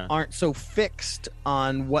eyes aren't so fixed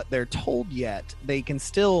on what they're told yet. They can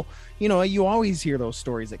still, you always hear those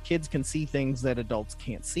stories that kids can see things that adults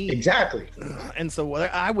can't see. Exactly. And so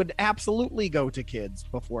I would absolutely go to kids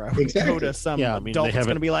before I would go to some adult that's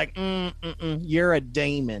going to be like, you're a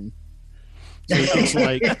daemon. So it's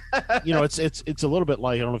like, it's a little bit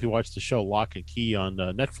like, I don't know if you watched the show Lock and Key on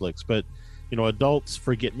Netflix, but adults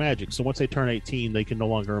forget magic. So once they turn 18, they can no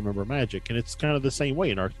longer remember magic. And it's kind of the same way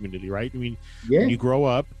in our community, right? I mean, when you grow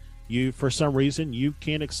up, for some reason, you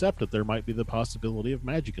can't accept that there might be the possibility of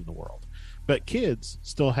magic in the world. But kids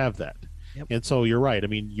still have that. Yep. And so you're right. I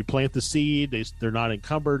mean, you plant the seed, they're not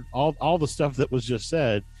encumbered. All the stuff that was just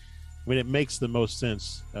said, I mean, it makes the most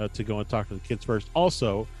sense to go and talk to the kids first.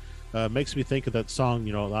 Also, makes me think of that song,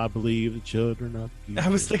 I believe the children of you. I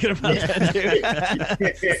was thinking about that too.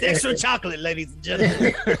 Extra chocolate, ladies and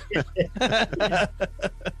gentlemen.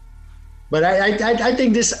 But I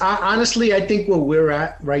think this, honestly, I think where we're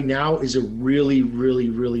at right now is a really, really,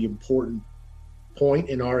 really important point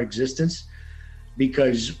in our existence,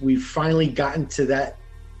 because we've finally gotten to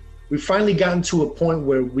a point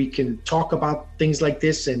where we can talk about things like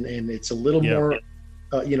this and it's a little more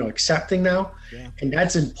accepting now. And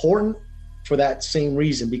that's important for that same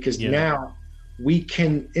reason, because now we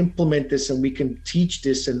can implement this and we can teach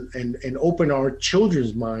this and open our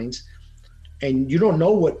children's minds, and you don't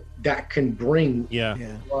know what that can bring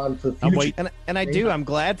on for the future. I'm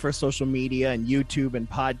glad for social media and YouTube and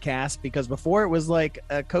podcasts, because before it was like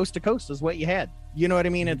coast to coast is what you had. You know what I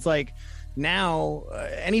mean? It's like now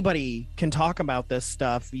anybody can talk about this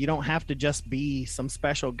stuff. You don't have to just be some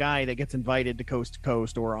special guy that gets invited to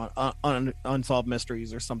Coast or on Unsolved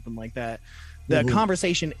Mysteries or something like that. The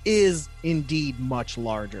conversation is indeed much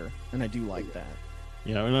larger, and I do like that.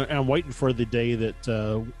 Yeah, and I'm waiting for the day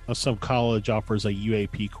that some college offers a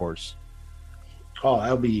UAP course. Oh,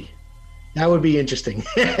 that would be interesting.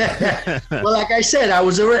 Well, like I said, I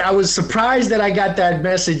was surprised that I got that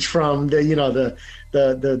message from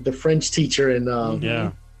the French teacher and on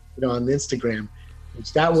Instagram.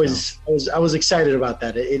 I was excited about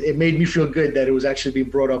that. It made me feel good that it was actually being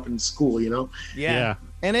brought up in school. Yeah.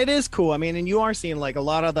 And it is cool. I mean, and you are seeing like a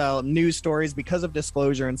lot of the news stories because of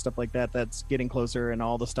disclosure and stuff like that. That's getting closer, and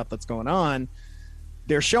all the stuff that's going on.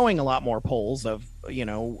 They're showing a lot more polls of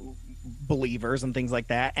believers and things like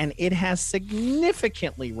that, and it has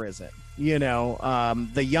significantly risen.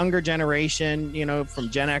 The younger generation,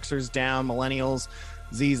 from Gen Xers down, millennials,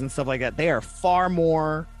 Z's and stuff like that, they are far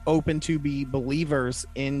more open to be believers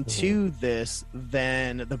into this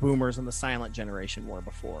than the boomers and the silent generation were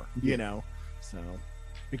before. So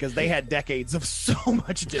because they had decades of so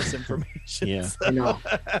much disinformation. Yeah, so. I know.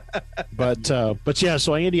 But yeah,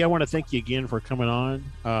 so Andy, I want to thank you again for coming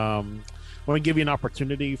on. want to give you an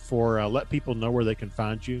opportunity for let people know where they can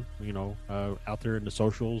find you, out there in the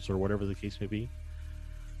socials or whatever the case may be.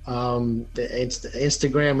 The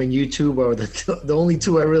Instagram and YouTube are the only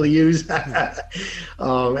two I really use.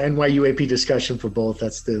 NYUAP discussion for both.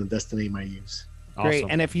 That's the name I use. Great.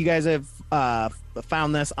 Awesome. And if you guys have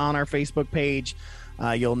found this on our Facebook page,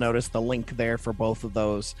 you'll notice the link there for both of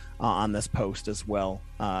those on this post as well.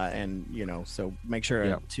 So make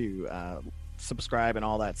sure to subscribe and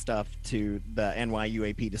all that stuff to the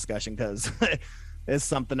NYUAP discussion, because it's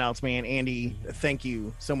something else, man. Andy, thank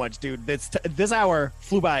you so much, dude. This hour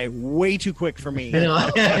flew by way too quick for me.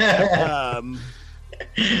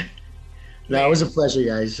 No, it was a pleasure,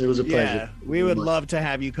 guys. It was a pleasure. We would love to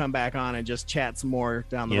have you come back on and just chat some more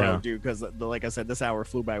down the road, dude, because like I said, this hour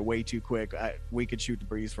flew by way too quick. We could shoot the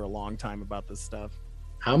breeze for a long time about this stuff.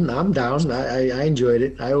 I'm down. I enjoyed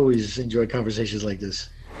it. I always enjoy conversations like this.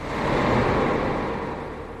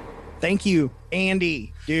 Thank you,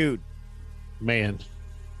 Andy, dude. Man,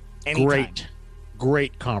 Anytime.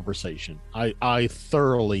 great conversation. I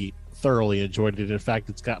thoroughly enjoyed it. In fact,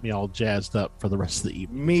 it's got me all jazzed up for the rest of the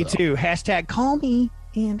evening. Me too. # call me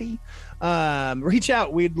Andy. Reach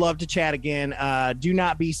out. We'd love to chat again. Do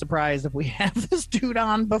not be surprised if we have this dude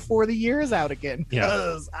on before the year is out again,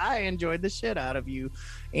 because I enjoyed the shit out of you,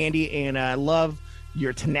 Andy, and I love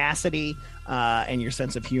your tenacity and your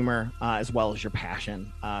sense of humor, as well as your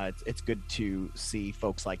passion. It's good to see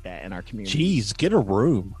folks like that in our community. Jeez, get a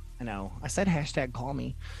room. I know. I said # call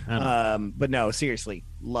me. But no, seriously,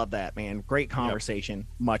 love that, man. Great conversation.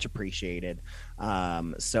 Much appreciated.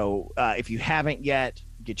 So if you haven't yet,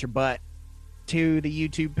 get your butt to the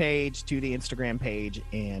YouTube page, to the Instagram page,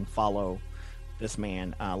 and follow this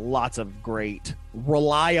man. Lots of great,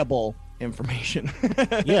 reliable information.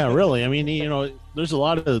 Yeah, really. I mean, there's a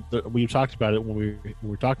lot of we've talked about it when we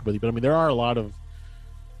were talking about it, but I mean, there are a lot of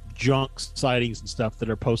junk sightings and stuff that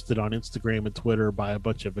are posted on Instagram and Twitter by a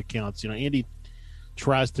bunch of accounts. Andy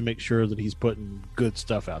tries to make sure that he's putting good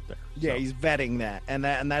stuff out there. Yeah, he's vetting that, and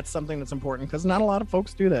that's something that's important, because not a lot of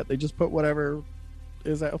folks do that. They just put whatever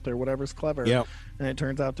is out there, whatever's clever, and it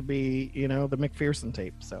turns out to be the McPherson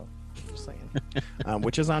tape. So just saying.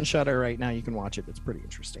 Which is on Shudder right now. You can watch it. It's pretty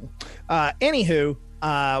interesting. Anywho,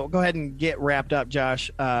 we'll go ahead and get wrapped up,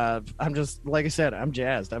 Josh. I'm just, like I said, I'm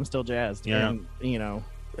jazzed. I'm still jazzed. Yeah. And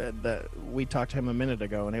we talked to him a minute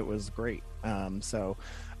ago, and it was great.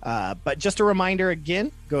 But just a reminder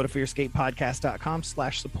again, go to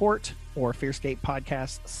fearscapepodcast.com/support or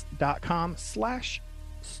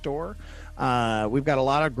fearscapepodcast.com/store. We've got a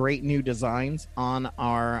lot of great new designs on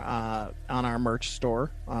our merch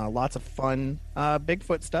store. Lots of fun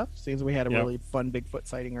Bigfoot stuff. Seems we had a really fun Bigfoot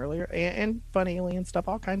sighting earlier, and fun alien stuff.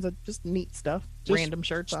 All kinds of just neat stuff. Just random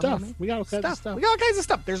shirts. Stuff. On we got all kinds of stuff. We got all kinds of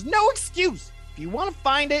stuff. There's no excuse. If you want to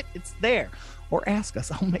find it, it's there. Or ask us.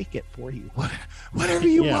 I'll make it for you. Whatever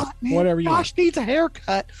you want, man. Whatever you Josh needs a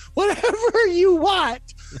haircut. Whatever you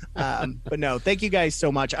want. But no, thank you guys so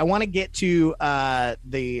much. I want to get to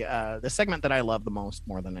the segment that I love the most,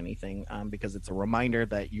 more than anything, because it's a reminder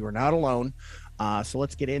that you are not alone. So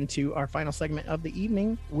let's get into our final segment of the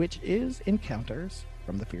evening, which is Encounters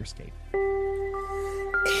from the Fearscape.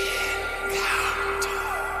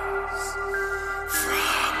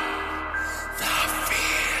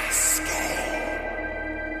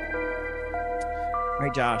 All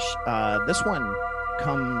right, Josh, this one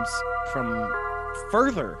comes from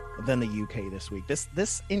further than the UK this week.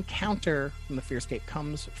 This encounter from the Fearscape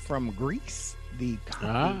comes from Grease, the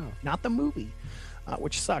company, not the movie,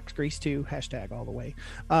 which sucks. Grease 2, # all the way,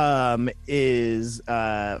 is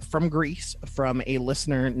from Greece, from a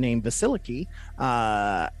listener named Vasiliki,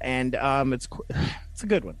 and it's a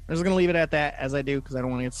good one. I'm just going to leave it at that, as I do, because I don't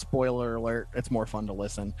want to get spoiler alert. It's more fun to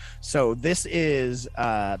listen. So this is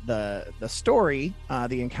the story,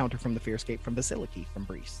 the encounter from the Fearscape from Vasiliki, from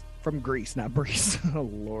Greece, not Brees. Oh,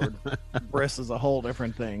 Lord. Briss is a whole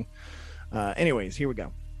different thing. Anyways, here we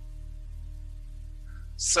go.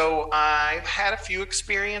 So I've had a few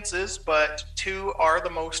experiences, but 2 are the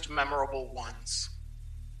most memorable ones.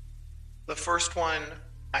 The first one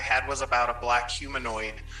I had was about a black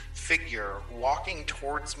humanoid figure walking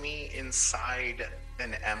towards me inside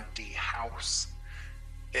an empty house.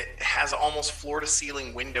 It has almost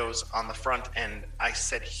floor-to-ceiling windows on the front, and I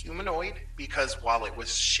said humanoid because while it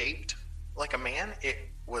was shaped like a man, it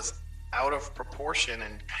was out of proportion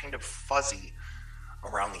and kind of fuzzy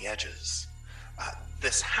around the edges.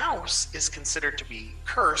 This house is considered to be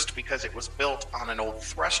cursed because it was built on an old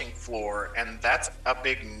threshing floor, and that's a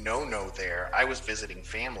big no-no there. I was visiting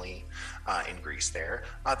family in Greece there.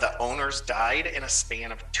 The owners died in a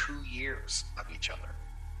span of 2 years of each other.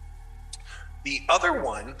 The other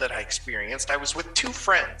one that I experienced, I was with two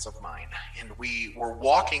friends of mine, and we were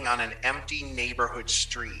walking on an empty neighborhood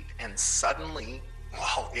street, and suddenly,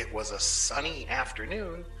 while it was a sunny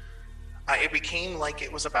afternoon, it became like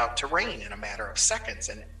it was about to rain in a matter of seconds,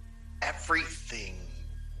 and everything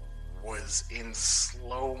was in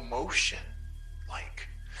slow motion. Like,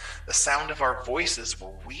 the sound of our voices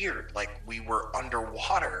were weird, like we were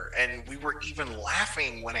underwater, and we were even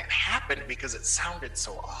laughing when it happened because it sounded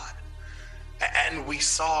so odd. And we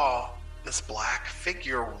saw this black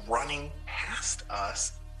figure running past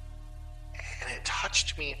us, and it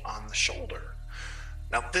touched me on the shoulder.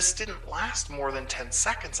 Now, this didn't last more than 10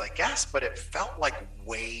 seconds, I guess, but it felt like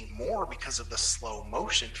way more because of the slow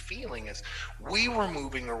motion feeling. As we were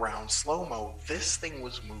moving around slow-mo, this thing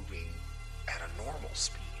was moving at a normal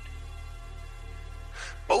speed.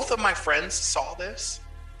 Both of my friends saw this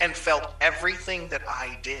and felt everything that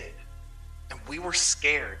I did, and we were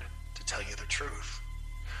scared, to tell you the truth.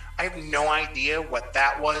 I have no idea what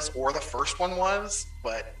that was or the first one was,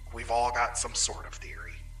 but we've all got some sort of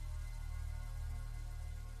theory.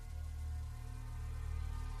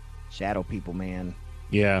 Shadow people, man.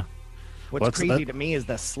 Yeah. What's crazy to me is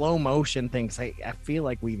the slow motion things. I feel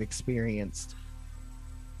like we've experienced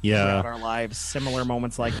throughout our lives similar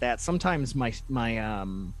moments like that. Sometimes my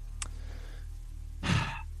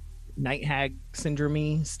night hag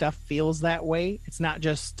syndrome stuff feels that way. It's not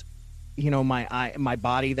just, my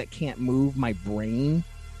body that can't move, my brain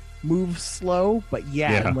moves slow. But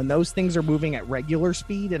when those things are moving at regular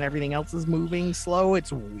speed and everything else is moving slow,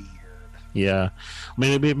 it's weird. Yeah. I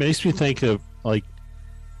mean, it makes me think of, like,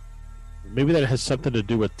 maybe that has something to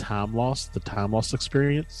do with the time loss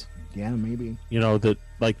experience. Yeah, maybe. That,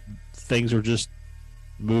 like, things are just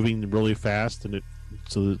moving really fast, and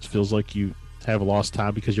so it feels like you have lost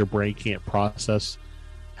time because your brain can't process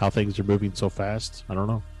how things are moving so fast. I don't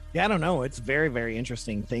know. Yeah, I don't know. It's very, very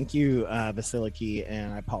interesting. Thank you, Vasiliki,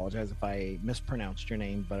 and I apologize if I mispronounced your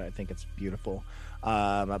name, but I think it's beautiful.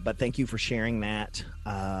 But thank you for sharing that.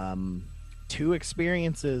 2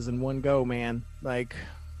 experiences in one go, man. Like,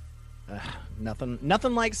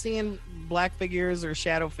 nothing like seeing black figures or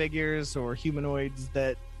shadow figures or humanoids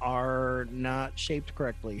that are not shaped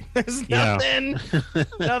correctly. There's nothing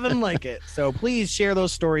like it. So please share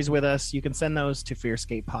those stories with us. You can send those to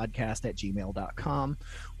fearscapepodcast@gmail.com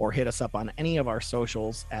or hit us up on any of our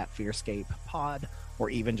socials at fearscapepod, or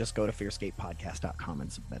even just go to fearscapepodcast.com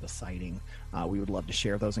and submit a sighting. We would love to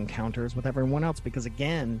share those encounters with everyone else because,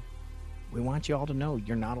 again, we want you all to know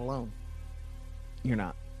you're not alone. You're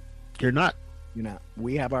not.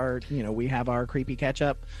 We have our creepy catch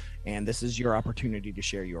up, and this is your opportunity to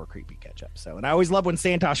share your creepy catch up. So, and I always love when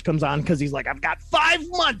Santosh comes on because he's like, I've got 5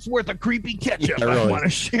 months worth of creepy catch up I want to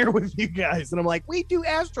share with you guys. And I'm like, we do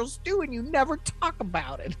Astral Stew and you never talk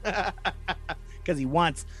about it because he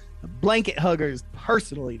wants the blanket huggers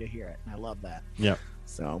personally to hear it. And I love that. Yeah.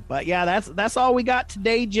 So, but yeah, that's all we got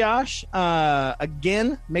today, Josh.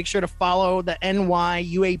 Again, make sure to follow the NY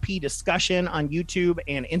UAP discussion on YouTube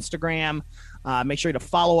and Instagram. Make sure to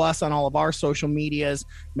follow us on all of our social medias.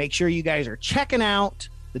 Make sure you guys are checking out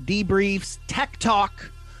the Debriefs Tech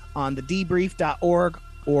Talk on the debrief.org,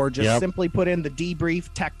 or just simply put in the Debrief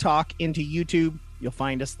Tech Talk into YouTube. You'll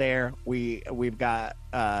find us there. We've got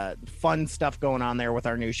fun stuff going on there with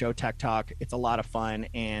our new show, Tech Talk. It's a lot of fun,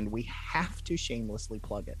 and we have to shamelessly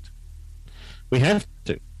plug it. We have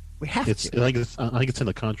to. I think it's in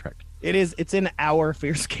the contract. It is. It's in our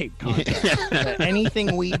Fearscape contract.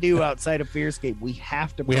 Anything we do outside of Fearscape, we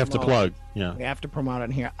have to. We have to plug. Yeah. We have to promote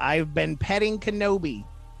it here. I've been petting Kenobi,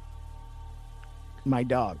 my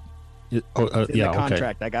dog. In the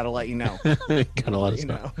contract. Okay. I gotta let you know. Gotta let us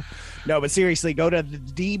know. No, but seriously, go to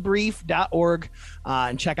debrief.org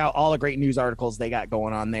and check out all the great news articles they got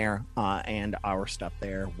going on there, and our stuff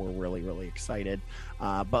there. We're really, really excited.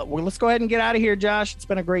 But let's go ahead and get out of here, Josh. It's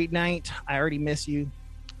been a great night. I already miss you,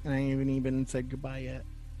 and I haven't even said goodbye yet.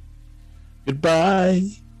 Goodbye.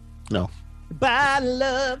 No. Goodbye,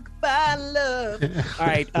 love. Goodbye, love. All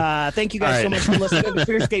right. Thank you guys so much for listening to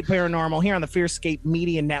Fearscape Paranormal here on the Fearscape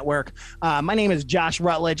Media Network. My name is Josh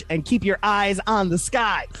Rutledge, and keep your eyes on the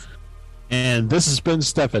skies. And this has been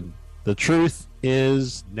Stefan. The truth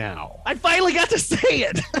is now. I finally got to say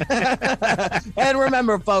it. And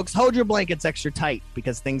remember, folks, hold your blankets extra tight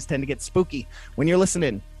because things tend to get spooky when you're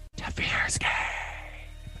listening to Fearscape.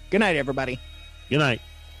 Good night, everybody. Good night.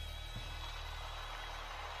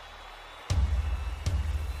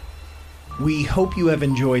 We hope you have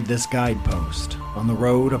enjoyed this guidepost on the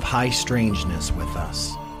road of high strangeness with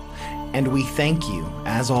us. And we thank you,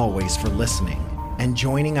 as always, for listening and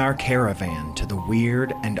joining our caravan to the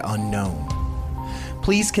weird and unknown.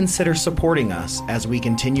 please consider supporting us as we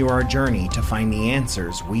continue our journey to find the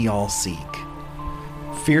answers we all seek.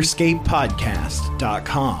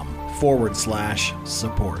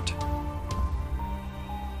 FearScapePodcast.com/support.